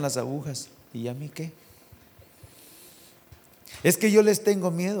me gustan las agujas. ¿Y a mí qué? Es que yo les tengo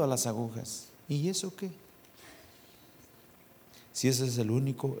miedo a las agujas. ¿Y eso qué? Si ese es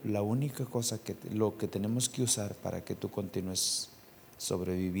la única cosa lo que tenemos que usar para que tú continúes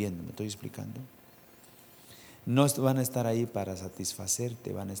sobreviviendo, ¿me estoy explicando? No van a estar ahí para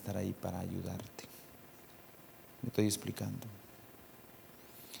satisfacerte, van a estar ahí para ayudarte. ¿Me estoy explicando?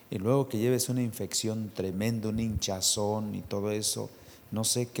 Y luego que lleves una infección tremenda, un hinchazón y todo eso, no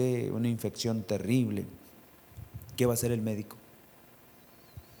sé qué, una infección terrible, ¿qué va a hacer el médico?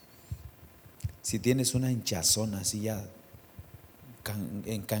 Si tienes una hinchazón así ya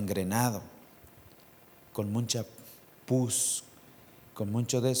encangrenado, con mucha pus, con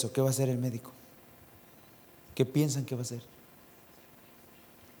mucho de eso, ¿qué va a hacer el médico? ¿Qué piensan que va a hacer?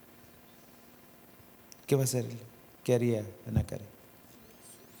 ¿Qué va a hacer? ¿Qué haría Anacare?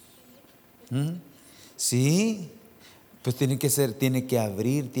 Sí, pues tiene que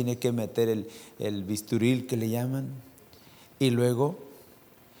abrir, tiene que meter el bisturil que le llaman, y luego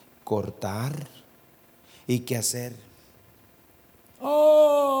cortar. ¿Y qué hacer?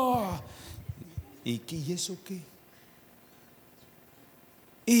 ¡Oh! ¿Y eso qué?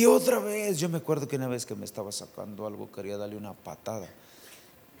 Y otra vez, yo me acuerdo que una vez que me estaba sacando algo, quería darle una patada,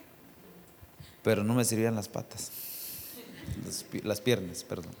 pero no me servían las patas, las piernas,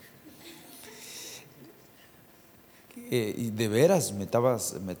 perdón. Y de veras me estaba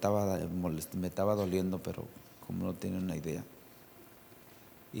doliendo, pero como no tienen una idea.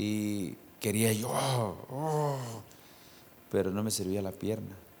 Y quería yo, pero no me servía la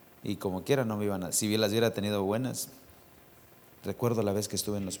pierna. Y como quiera no me iban a, si las hubiera tenido buenas. Recuerdo la vez que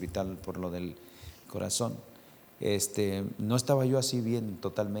estuve en el hospital por lo del corazón. No estaba yo así bien,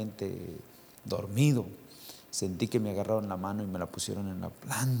 totalmente dormido. Sentí que me agarraron la mano y me la pusieron en la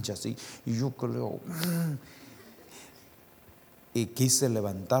plancha así. Y yo creo, y quise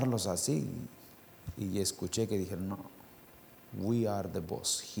levantarlos así. Y escuché que dijeron, no, we are the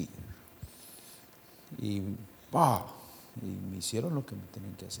boss here. Y me hicieron lo que me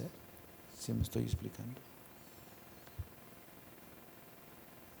tenían que hacer. ¿Sí me estoy explicando?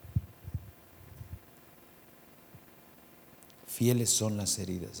 Fieles son las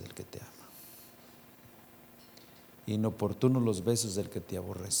heridas del que te ama, inoportunos los besos del que te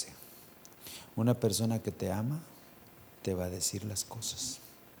aborrece. Una persona que te ama te va a decir las cosas.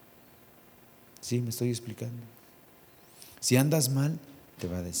 ¿Sí me estoy explicando? Si andas mal, te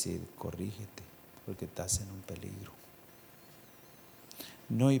va a decir, corrígete, porque estás en un peligro.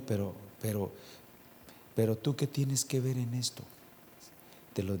 No, pero tú, ¿qué tienes que ver en esto?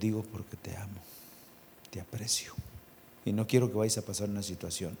 Te lo digo porque te amo, te aprecio, y no quiero que vayas a pasar una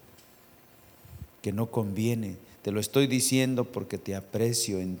situación que no conviene. Te lo estoy diciendo porque te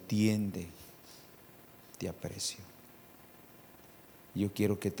aprecio, entiende, te aprecio. Yo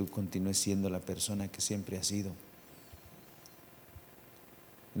quiero que tú continúes siendo la persona que siempre has sido.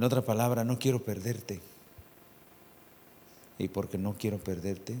 En otra palabra, no quiero perderte. Y porque no quiero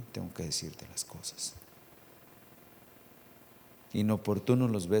perderte, tengo que decirte las cosas.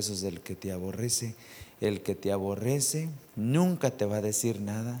 Inoportunos los besos del que te aborrece. El que te aborrece nunca te va a decir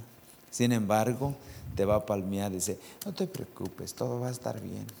nada. Sin embargo, te va a palmear y dice, no te preocupes, todo va a estar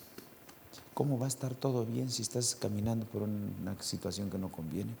bien. ¿Cómo va a estar todo bien si estás caminando por una situación que no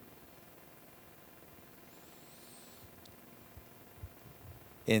conviene?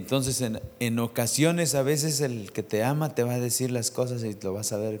 Entonces, en ocasiones, a veces el que te ama te va a decir las cosas y lo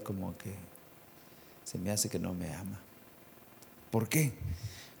vas a ver como que se me hace que no me ama. ¿Por qué?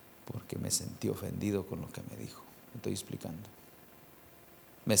 Porque me sentí ofendido con lo que me dijo. Me estoy explicando.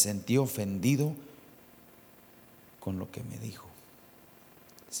 Me sentí ofendido con lo que me dijo.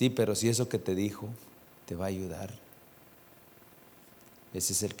 Sí, pero si eso que te dijo te va a ayudar,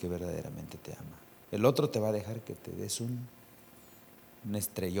 ese es el que verdaderamente te ama. El otro te va a dejar que te des una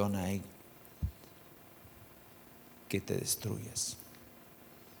estrellona ahí, que te destruyas.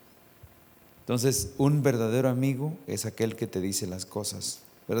 Entonces, un verdadero amigo es aquel que te dice las cosas,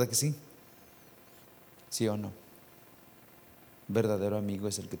 ¿verdad que sí? ¿Sí o no? Verdadero amigo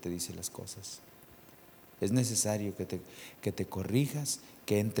es el que te dice las cosas. Es necesario que te corrijas,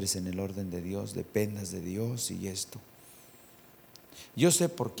 que entres en el orden de Dios, dependas de Dios y esto. Yo sé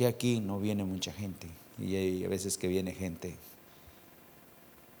por qué aquí no viene mucha gente, y hay veces que viene gente.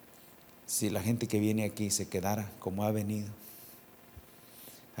 Si la gente que viene aquí se quedara como ha venido,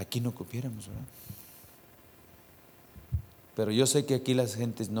 aquí no cupiéramos, ¿verdad? Pero yo sé que aquí las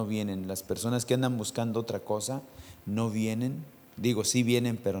gentes no vienen, las personas que andan buscando otra cosa no vienen. Digo, sí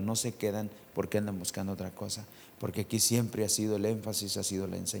vienen, pero no se quedan porque andan buscando otra cosa, porque aquí siempre ha sido el énfasis, ha sido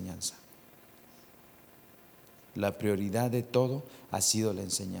la enseñanza. La prioridad de todo ha sido la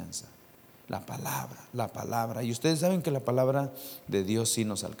enseñanza, la palabra, la palabra. Y ustedes saben que la palabra de Dios sí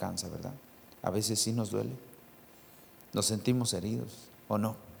nos alcanza, ¿verdad? A veces sí nos duele, nos sentimos heridos o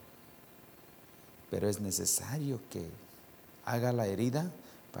no, pero es necesario que haga la herida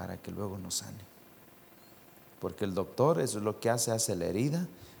para que luego nos sane. Porque el doctor eso es lo que hace la herida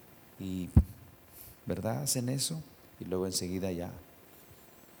y, ¿verdad? Hacen eso y luego enseguida ya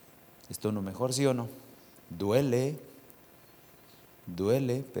está uno mejor, ¿sí o no? Duele,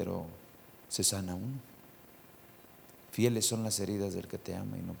 pero se sana uno. Fieles son las heridas del que te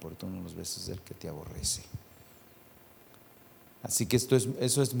ama, inoportunos los besos del que te aborrece. Así que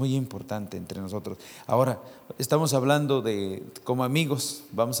eso es muy importante entre nosotros. Ahora, estamos hablando de como amigos,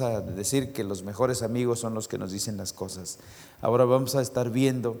 vamos a decir que los mejores amigos son los que nos dicen las cosas. Ahora vamos a estar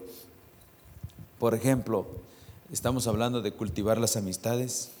viendo, por ejemplo, estamos hablando de cultivar las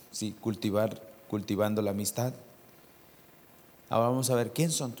amistades, sí, cultivando la amistad. Ahora vamos a ver quién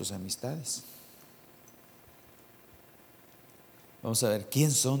son tus amistades. Vamos a ver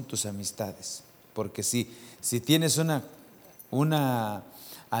quién son tus amistades, porque si tienes una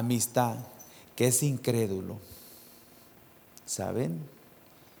amistad que es incrédulo, ¿saben?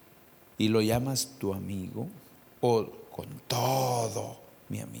 Y lo llamas tu amigo o con todo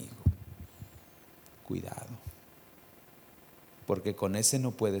mi amigo. Cuidado, porque con ese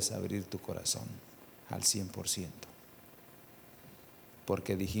no puedes abrir tu corazón al 100%,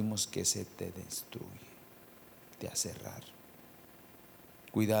 porque dijimos que se te destruye, te hace cerrar.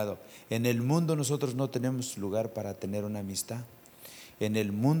 Cuidado, en el mundo nosotros no tenemos lugar para tener una amistad. En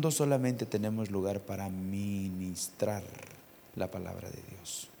el mundo solamente tenemos lugar para ministrar la palabra de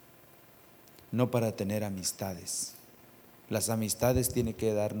Dios, no para tener amistades. Las amistades tiene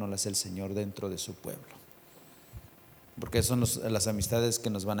que dárnoslas el Señor dentro de su pueblo, porque son las amistades que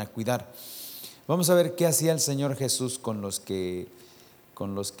nos van a cuidar. Vamos a ver qué hacía el Señor Jesús con los que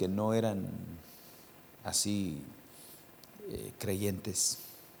no eran así creyentes,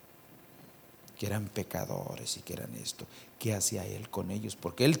 que eran pecadores y que eran esto. ¿Qué hacía Él con ellos?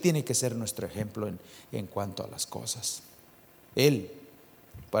 Porque Él tiene que ser nuestro ejemplo en cuanto a las cosas. Él,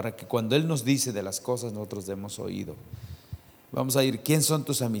 para que cuando Él nos dice de las cosas nosotros demos oído. Vamos a ir, ¿quién son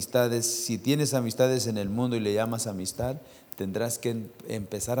tus amistades? Si tienes amistades en el mundo y le llamas amistad, tendrás que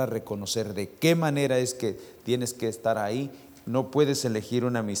empezar a reconocer de qué manera es que tienes que estar ahí. No puedes elegir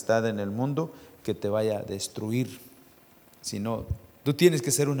una amistad en el mundo que te vaya a destruir, sino tú tienes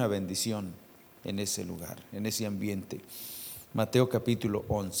que ser una bendición en ese lugar, en ese ambiente. Mateo capítulo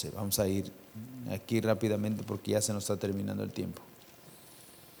 11, vamos a ir aquí rápidamente porque ya se nos está terminando el tiempo.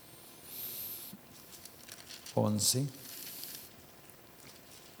 11.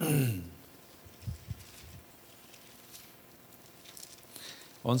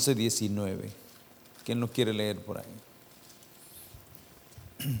 11:19. ¿Quién lo quiere leer por ahí?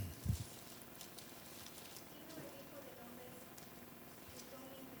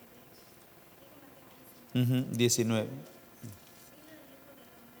 19.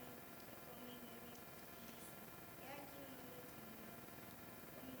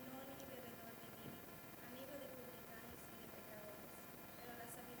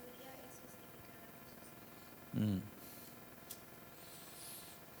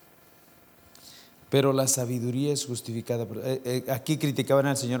 Pero la sabiduría es justificada. Aquí criticaban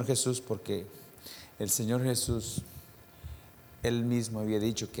al Señor Jesús porque el Señor Jesús, Él mismo había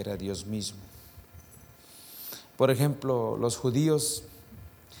dicho que era Dios mismo. Por ejemplo, los judíos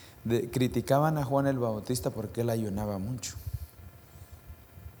criticaban a Juan el Bautista porque él ayunaba mucho.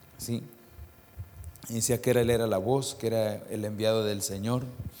 ¿Sí? Decía que él era la voz, que era el enviado del Señor.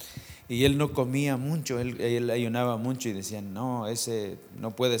 Y él no comía mucho, él ayunaba mucho y decían, no, ese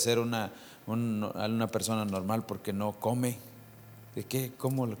no puede ser una persona normal porque no come. ¿De qué?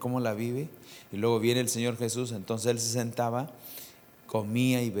 ¿Cómo la vive? Y luego viene el Señor Jesús, entonces él se sentaba,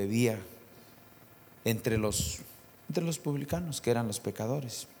 comía y bebía entre los publicanos, que eran los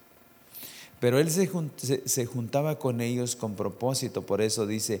pecadores. Pero él se juntaba con ellos con propósito, por eso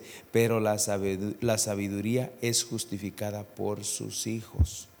dice, pero la sabiduría es justificada por sus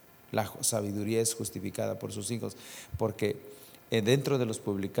hijos. La sabiduría es justificada por sus hijos, porque dentro de los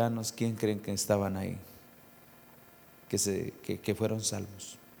publicanos, ¿quién creen que estaban ahí? Que fueron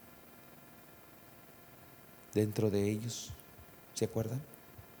salvos. Dentro de ellos, ¿se acuerdan?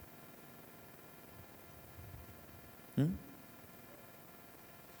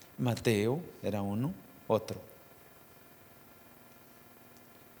 Mateo era uno, otro.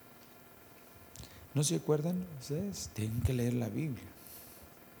 ¿No se acuerdan? Ustedes tienen que leer la Biblia.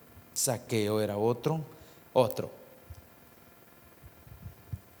 Zaqueo era otro.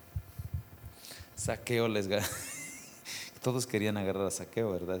 Zaqueo todos querían agarrar a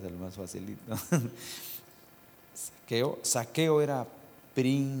Zaqueo, ¿verdad? Es el más facilito. Zaqueo era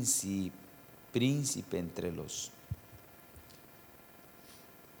príncipe entre los.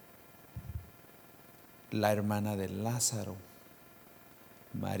 La hermana de Lázaro,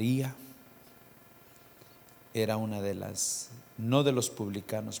 María, era una de las, no de los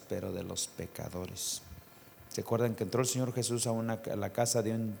publicanos, pero de los pecadores. ¿Se acuerdan que entró el Señor Jesús a la casa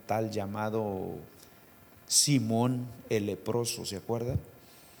de un tal llamado Simón el leproso? ¿Se acuerdan?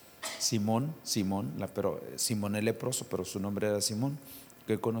 Simón el leproso, pero su nombre era Simón,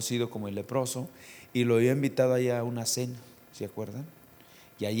 que es conocido como el leproso, y lo había invitado allá a una cena, ¿se acuerdan?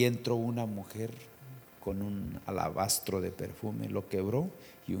 Y ahí entró una mujer con un alabastro de perfume, lo quebró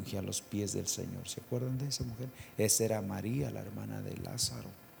y ungía los pies del Señor. ¿Se acuerdan de esa mujer? Esa era María, la hermana de Lázaro.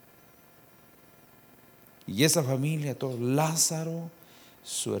 Y esa familia, todos, Lázaro,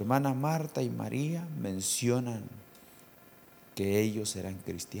 su hermana Marta y María, mencionan que ellos eran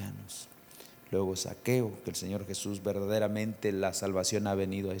cristianos. Luego Zaqueo, que el Señor Jesús, verdaderamente la salvación ha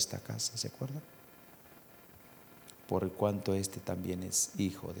venido a esta casa, ¿se acuerdan? Por cuanto este también es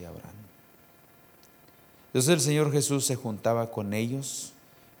hijo de Abraham. Entonces el Señor Jesús se juntaba con ellos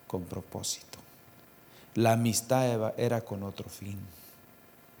con propósito. La amistad era con otro fin.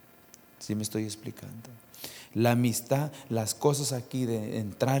 ¿Sí me estoy explicando? La amistad, las cosas aquí de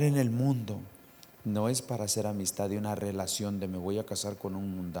entrar en el mundo, no es para hacer amistad de una relación de me voy a casar con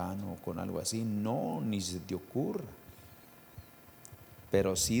un mundano o con algo así. No, ni se te ocurra.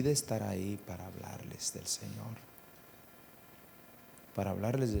 Pero sí de estar ahí para hablarles del Señor. Para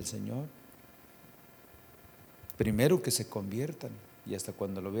hablarles del Señor. Primero que se conviertan. Y hasta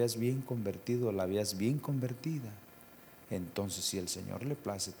cuando lo veas bien convertido, la veas bien convertida, entonces si el Señor le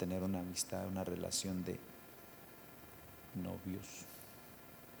place tener una amistad, una relación de novios.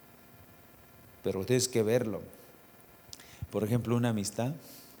 Pero tienes que verlo. Por ejemplo, una amistad,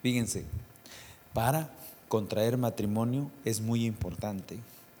 fíjense, para contraer matrimonio es muy importante.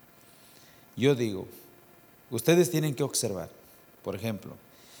 Yo digo, ustedes tienen que observar, por ejemplo,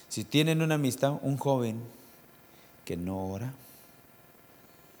 si tienen una amistad, un joven que no ora,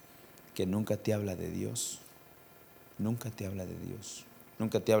 que nunca te habla de Dios, nunca te habla de Dios,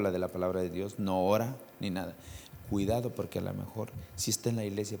 nunca te habla de la palabra de Dios, no ora ni nada. Cuidado, porque a lo mejor sí está en la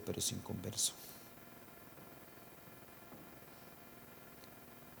iglesia pero sin converso.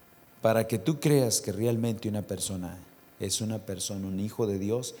 Para que tú creas que realmente una persona es una persona, un hijo de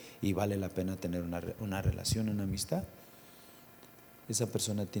Dios y vale la pena tener una relación, una amistad, esa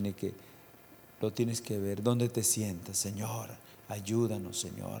persona lo tienes que ver. ¿Dónde te sientas? Señor, ayúdanos,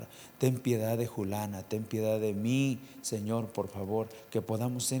 Señor. Ten piedad de Julana, ten piedad de mí, Señor, por favor, que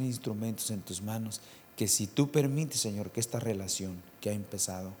podamos ser instrumentos en tus manos. Que si tú permites, Señor, que esta relación que ha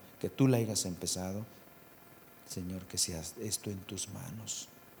empezado, que tú la hayas empezado, Señor, que sea esto en tus manos.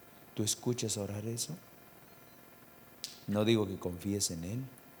 ¿Tú escuchas orar eso? No digo que confíes en Él,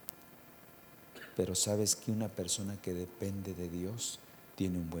 pero sabes que una persona que depende de Dios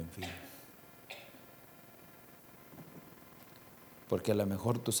tiene un buen fin. Porque a lo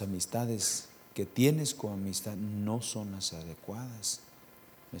mejor tus amistades que tienes como amistad no son las adecuadas.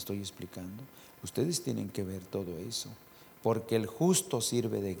 ¿Me estoy explicando? Ustedes tienen que ver todo eso, porque el justo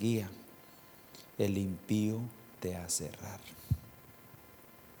sirve de guía. el impío te hace errar,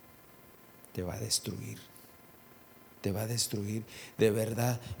 te va a destruir, te va a destruir. De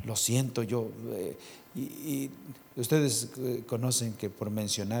verdad, lo siento yo. Y ustedes conocen que, por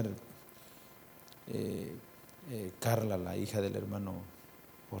mencionar, Carla, la hija del hermano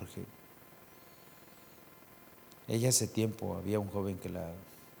Jorge, ella hace tiempo había un joven que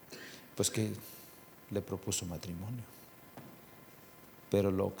le propuso matrimonio,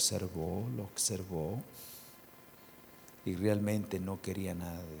 pero lo observó y realmente no quería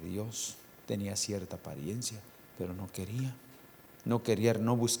nada de Dios. Tenía cierta apariencia, pero no quería,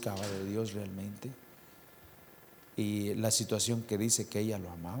 no buscaba de Dios realmente. Y la situación que dice que ella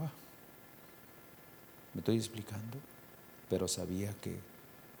lo amaba, me estoy explicando, pero sabía que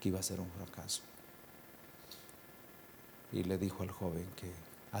iba a ser un fracaso. Y le dijo al joven que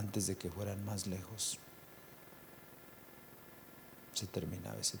antes de que fueran más lejos, se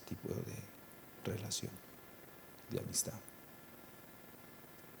terminaba ese tipo de relación, de amistad.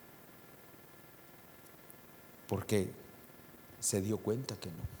 Porque se dio cuenta que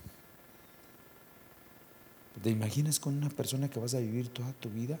no. ¿Te imaginas con una persona que vas a vivir toda tu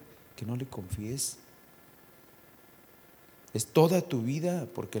vida, que no le confíes? Es toda tu vida,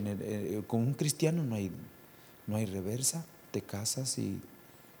 porque con un cristiano no hay reversa. Te casas y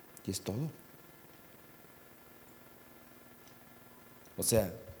es todo. O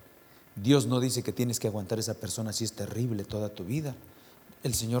sea, Dios no dice que tienes que aguantar a esa persona si es terrible toda tu vida.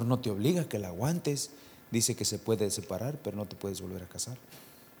 El Señor no te obliga a que la aguantes. Dice que se puede separar, pero no te puedes volver a casar.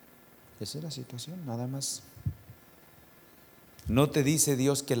 Esa es la situación, nada más. No te dice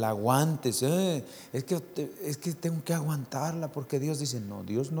Dios que la aguantes. Es que tengo que aguantarla, porque Dios dice, no,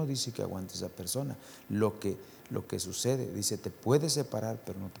 Dios no dice que aguantes a esa persona. Lo que sucede, dice, te puedes separar,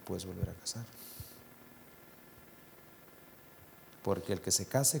 pero no te puedes volver a casar. Porque el que se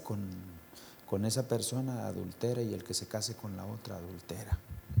case con esa persona adultera, y el que se case con la otra adultera.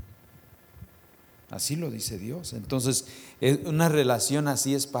 Así lo dice Dios. Entonces, una relación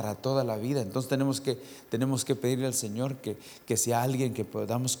así es para toda la vida. Entonces tenemos que pedirle al Señor que sea alguien que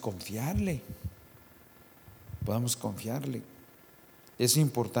podamos confiarle. Es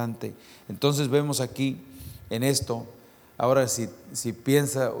importante. Entonces vemos aquí en esto. Ahora, si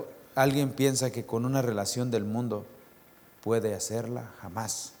alguien piensa que con una relación del mundo puede hacerla,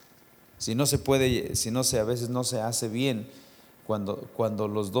 jamás. Si no se puede, a veces no se hace bien cuando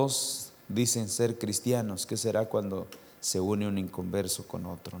los dos dicen ser cristianos. ¿Qué será cuando se une un inconverso con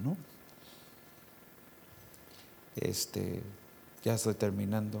otro, no? Ya estoy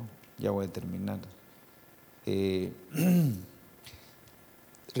terminando, ya voy a terminar.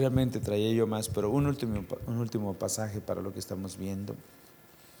 Realmente traía yo más, pero un último pasaje para lo que estamos viendo.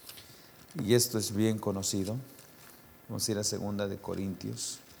 Y esto es bien conocido. Vamos a ir a 2 de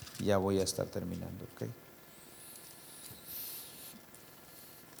Corintios. Ya voy a estar terminando, ¿ok?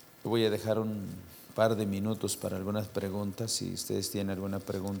 Voy a dejar un par de minutos para algunas preguntas, si ustedes tienen alguna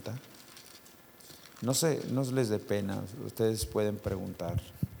pregunta. No sé, no les dé pena, ustedes pueden preguntar.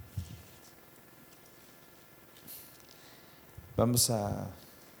 Vamos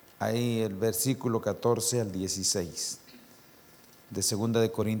ahí el versículo 14 al 16 de 2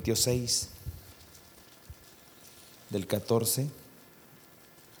 de Corintios 6, del 14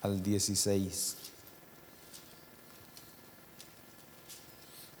 al 16.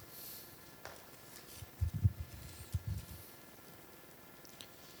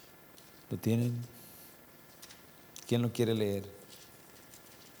 ¿Lo tienen? ¿Quién lo quiere leer?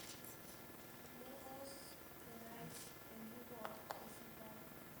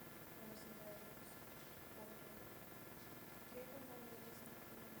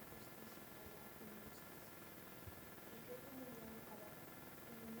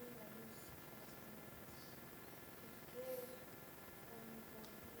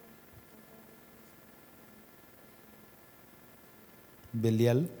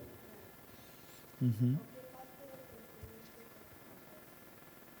 Belial. Uh-huh.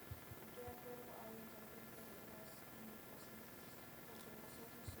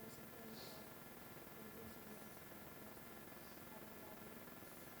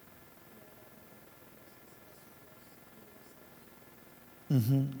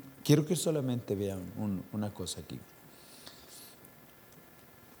 Uh-huh. Quiero que solamente vean una cosa aquí.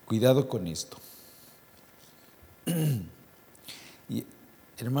 Cuidado con esto. Y,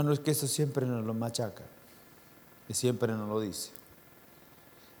 hermano, es que eso siempre nos lo machaca, y siempre nos lo dice.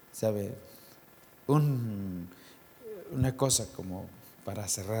 ¿Sabe? Una cosa como para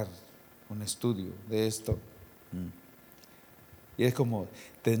cerrar un estudio de esto. Y es como,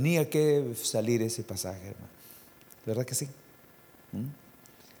 tenía que salir ese pasaje, hermano. ¿Verdad que sí?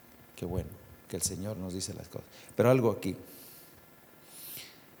 Qué bueno. que el Señor nos dice las cosas. Pero algo aquí.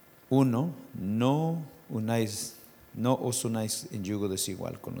 Uno, no os unáis en yugo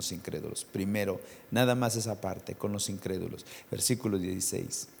desigual con los incrédulos. Primero, nada más esa parte, con los incrédulos. Versículo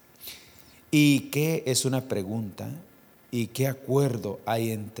 16. ¿Y qué es una pregunta? ¿Y qué acuerdo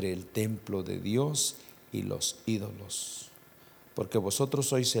hay entre el templo de Dios y los ídolos? Porque vosotros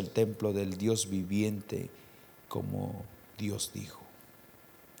sois el templo del Dios viviente, como Dios dijo.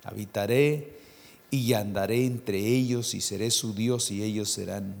 Habitaré y andaré entre ellos y seré su Dios y ellos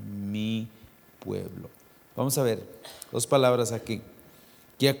serán mi pueblo. Vamos a ver, dos palabras aquí.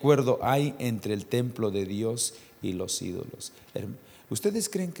 ¿Qué acuerdo hay entre el templo de Dios y los ídolos? ¿Ustedes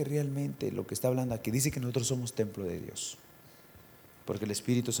creen que realmente lo que está hablando aquí dice que nosotros somos templo de Dios? Porque el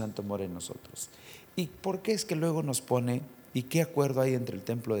Espíritu Santo mora en nosotros. ¿Y por qué es que luego nos pone, y qué acuerdo hay entre el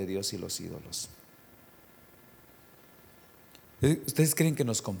templo de Dios y los ídolos? ¿Ustedes creen que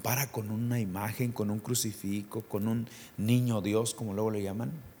nos compara con una imagen, con un crucifijo, con un niño Dios, como luego le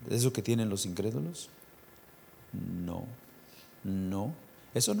llaman? ¿Eso que tienen los incrédulos? No, no.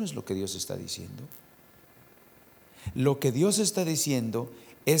 Eso no es lo que Dios está diciendo. Lo que Dios está diciendo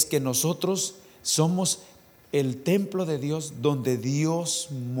es que nosotros somos el templo de Dios donde Dios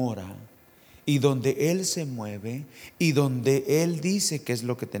mora y donde Él se mueve y donde Él dice qué es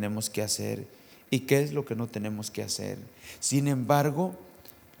lo que tenemos que hacer y qué es lo que no tenemos que hacer. Sin embargo,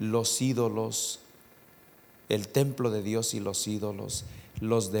 los ídolos, el templo de Dios y los ídolos,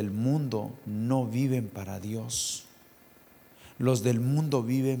 los del mundo no viven para Dios. Los del mundo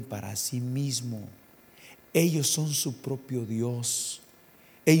viven para sí mismo. Ellos son su propio Dios.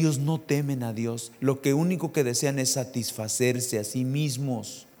 Ellos no temen a Dios. Lo que único que desean es satisfacerse a sí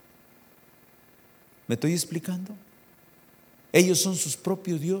mismos. ¿Me estoy explicando? Ellos son sus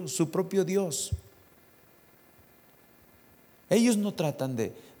propios Dios, su propio Dios. Ellos no tratan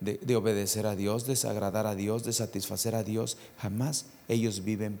de obedecer a Dios, de desagradar a Dios, de satisfacer a Dios. Jamás. Ellos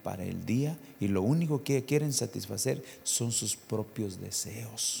viven para el día y lo único que quieren satisfacer son sus propios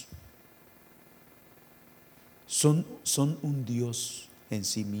deseos. Son un Dios en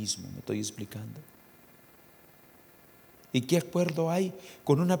sí mismo. ¿Me estoy explicando? ¿Y qué acuerdo hay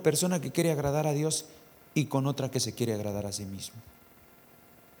con una persona que quiere agradar a Dios y con otra que se quiere agradar a sí mismo?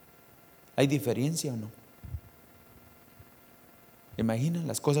 ¿Hay diferencia o no? ¿Imaginan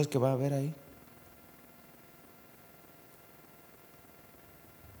las cosas que va a haber ahí?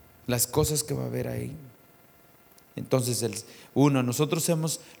 Las cosas que va a haber ahí. Entonces, nosotros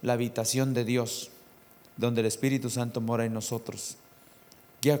somos la habitación de Dios, donde el Espíritu Santo mora en nosotros.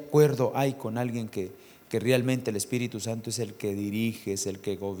 ¿Qué acuerdo hay con alguien que realmente el Espíritu Santo es el que dirige, es el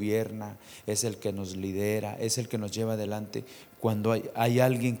que gobierna, es el que nos lidera, es el que nos lleva adelante? Cuando hay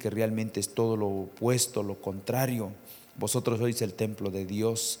alguien que realmente es todo lo opuesto, lo contrario. Vosotros sois el templo de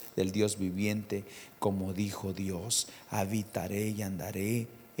Dios, del Dios viviente, como dijo Dios. Habitaré y andaré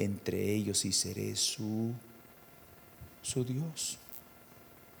entre ellos y seré su Dios.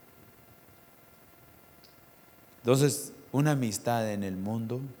 Entonces, una amistad en el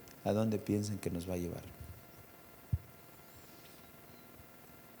mundo, ¿a dónde piensan que nos va a llevar?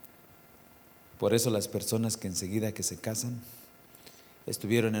 Por eso las personas que enseguida que se casan,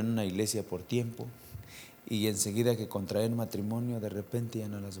 estuvieron en una iglesia por tiempo y enseguida que contraen matrimonio, de repente ya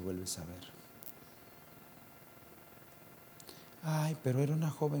no las vuelves a ver. Ay, pero era una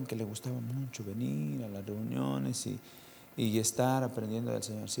joven que le gustaba mucho venir a las reuniones y estar aprendiendo del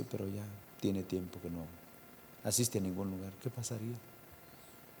Señor. Sí, pero ya tiene tiempo que no asiste a ningún lugar. ¿Qué pasaría?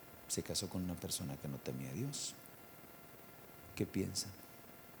 Se casó con una persona que no temía a Dios. ¿Qué piensan?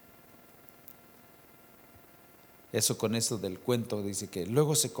 Eso con eso del cuento dice que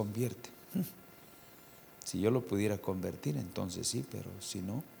luego se convierte. Si yo lo pudiera convertir, entonces sí, pero si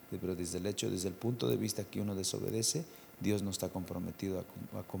no, pero desde el punto de vista que uno desobedece, Dios no está comprometido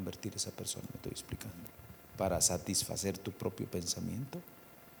a convertir a esa persona. Me estoy explicando. Para satisfacer tu propio pensamiento.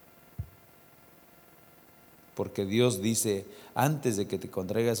 Porque Dios dice, antes de que te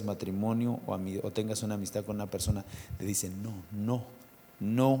contraigas matrimonio o tengas una amistad con una persona, te dice,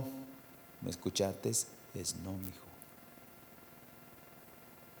 no, ¿me escuchaste? Es no, mi hijo.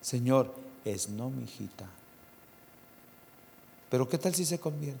 Señor, es no, mi hijita. Pero ¿qué tal si se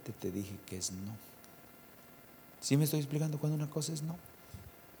convierte? Te dije que es no. ¿Sí me estoy explicando cuando una cosa es no?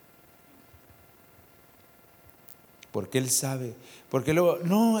 Porque Él sabe, porque luego,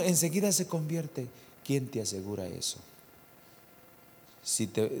 no, enseguida se convierte. ¿Quién te asegura eso? Si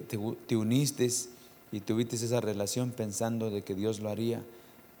te uniste y tuviste esa relación pensando de que Dios lo haría,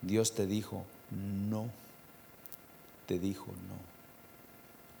 Dios te dijo no,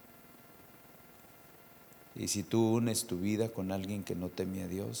 Y si tú unes tu vida con alguien que no teme a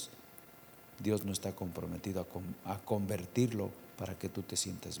Dios, Dios no está comprometido a convertirlo para que tú te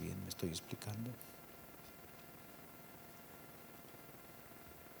sientas bien. ¿Me estoy explicando?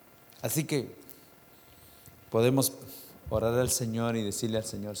 Así que podemos orar al Señor y decirle al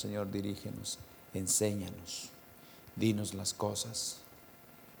Señor: Señor, dirígenos, enséñanos, dinos las cosas.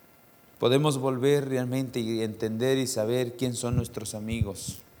 Podemos volver realmente y entender y saber quién son nuestros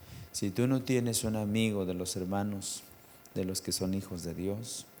amigos. Si tú no tienes un amigo de los hermanos, de los que son hijos de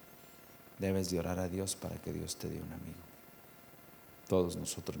Dios, debes de orar a Dios para que Dios te dé un amigo. Todos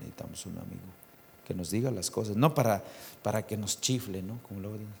nosotros necesitamos un amigo que nos diga las cosas, no para que nos chifle, ¿no? Como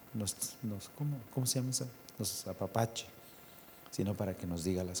luego ¿cómo se llama eso? Nos apapache, sino para que nos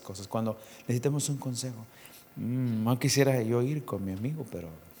diga las cosas. Cuando necesitamos un consejo, no quisiera yo ir con mi amigo, pero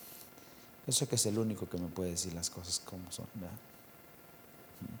yo sé que es el único que me puede decir las cosas como son, ¿verdad?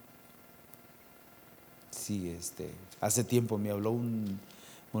 Sí, hace tiempo me habló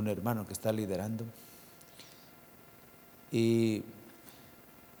un hermano que está liderando y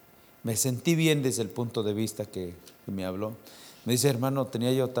me sentí bien desde el punto de vista que me habló. Me dice: hermano,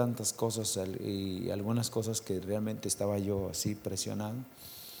 tenía yo tantas cosas y algunas cosas que realmente estaba yo así presionado,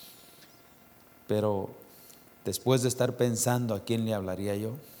 pero después de estar pensando a quién le hablaría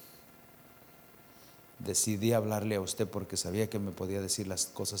yo, decidí hablarle a usted porque sabía que me podía decir las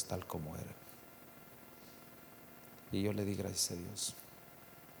cosas tal como eran. Y yo le di gracias a Dios.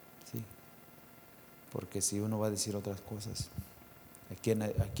 Sí, porque si uno va a decir otras cosas, ¿a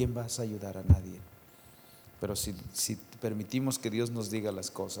quién vas a ayudar? A nadie. Pero si permitimos que Dios nos diga las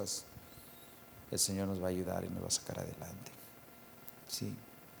cosas, el Señor nos va a ayudar y nos va a sacar adelante. Sí.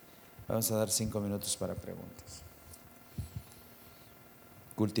 Vamos a dar 5 minutos para preguntas.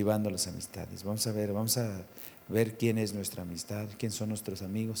 Cultivando las amistades. Vamos a ver quién es nuestra amistad, quién son nuestros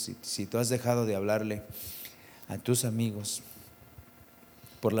amigos. Si tú has dejado de hablarle a tus amigos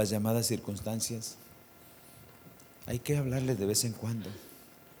por las llamadas circunstancias, hay que hablarle de vez en cuando.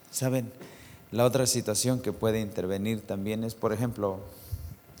 ¿Saben? La otra situación que puede intervenir también es, por ejemplo,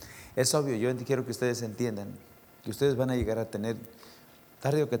 es obvio, yo quiero que ustedes entiendan que ustedes van a llegar a tener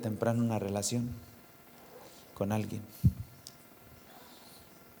tarde o que temprano una relación con alguien.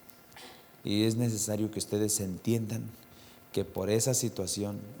 Y es necesario que ustedes entiendan que por esa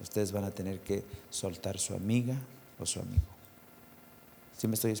situación ustedes van a tener que soltar su amiga o su amigo. ¿Sí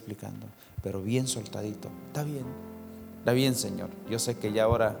me estoy explicando? Pero bien soltadito. Está bien, Señor. Yo sé que ya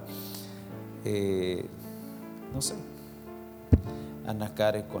ahora, no sé, Ana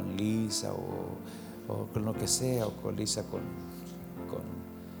Care con Lisa o con lo que sea, o con Lisa con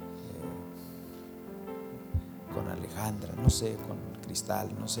Alejandra, no sé, con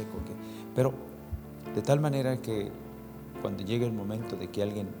Cristal, no sé con qué. Pero de tal manera que cuando llegue el momento de que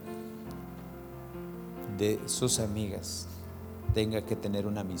alguien de sus amigas tenga que tener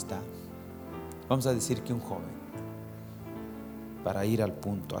una amistad, vamos a decir que un joven, para ir al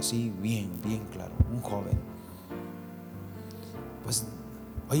punto, así bien claro, un joven, pues,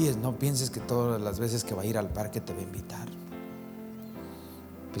 oye, no pienses que todas las veces que va a ir al parque te va a invitar.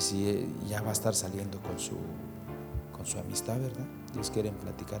 Pues si ya va a estar saliendo con su amistad, ¿verdad? Ellos quieren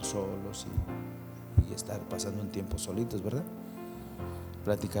platicar solos y estar pasando un tiempo solitos, ¿verdad?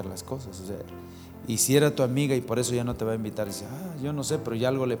 Platicar las cosas, o sea, y si era tu amiga y por eso ya no te va a invitar, dice: yo no sé, pero ya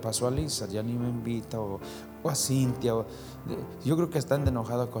algo le pasó a Lisa, ya ni me invita, o a Cintia, yo creo que están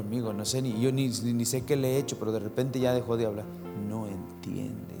enojados conmigo, no sé, yo ni sé qué le he hecho, pero de repente ya dejó de hablar. No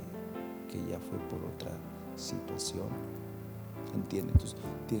entiende que ya fue por otra situación, entiende. Entonces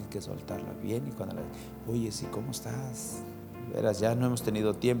tienes que soltarla bien y cuando oye, sí, ¿cómo estás? Verás, ya no hemos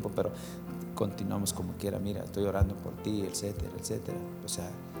tenido tiempo, pero continuamos como quiera, mira, estoy orando por ti, etcétera, etcétera. O sea,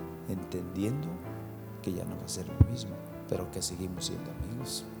 entendiendo que ya no va a ser lo mismo, pero que seguimos siendo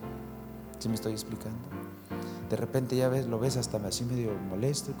amigos. ¿Sí me estoy explicando? De repente ya lo ves hasta así medio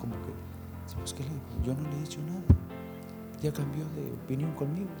molesto, como que, pues, yo no le he hecho nada, ya cambió de opinión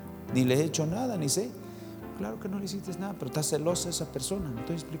conmigo, ni le he hecho nada, ni sé. Claro que no le hiciste nada, pero está celosa esa persona, ¿me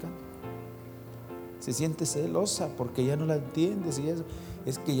estoy explicando? Se siente celosa porque ya no la entiendes y eso,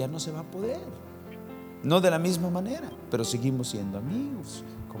 es que ya no se va a poder. No de la misma manera, pero seguimos siendo amigos.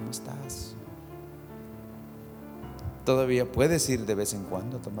 ¿Cómo estás? Todavía puedes ir de vez en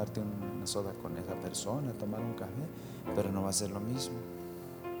cuando a tomarte una soda con esa persona, tomar un café, pero no va a ser lo mismo.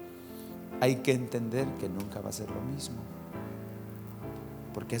 Hay que entender que nunca va a ser lo mismo,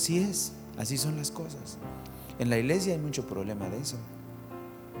 porque así es, así son las cosas. En la iglesia hay mucho problema de eso,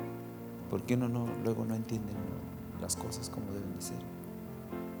 porque uno luego no entiende las cosas como deben de ser.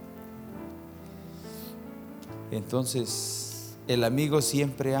 Entonces, el amigo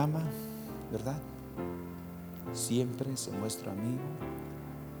siempre ama, ¿verdad? Siempre se muestra amigo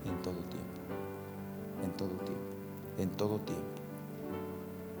en todo tiempo. todo tiempo, en todo tiempo,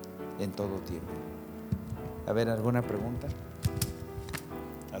 en todo tiempo. A ver, ¿alguna pregunta?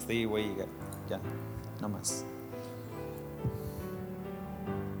 Hasta ahí voy a llegar, ya, no más.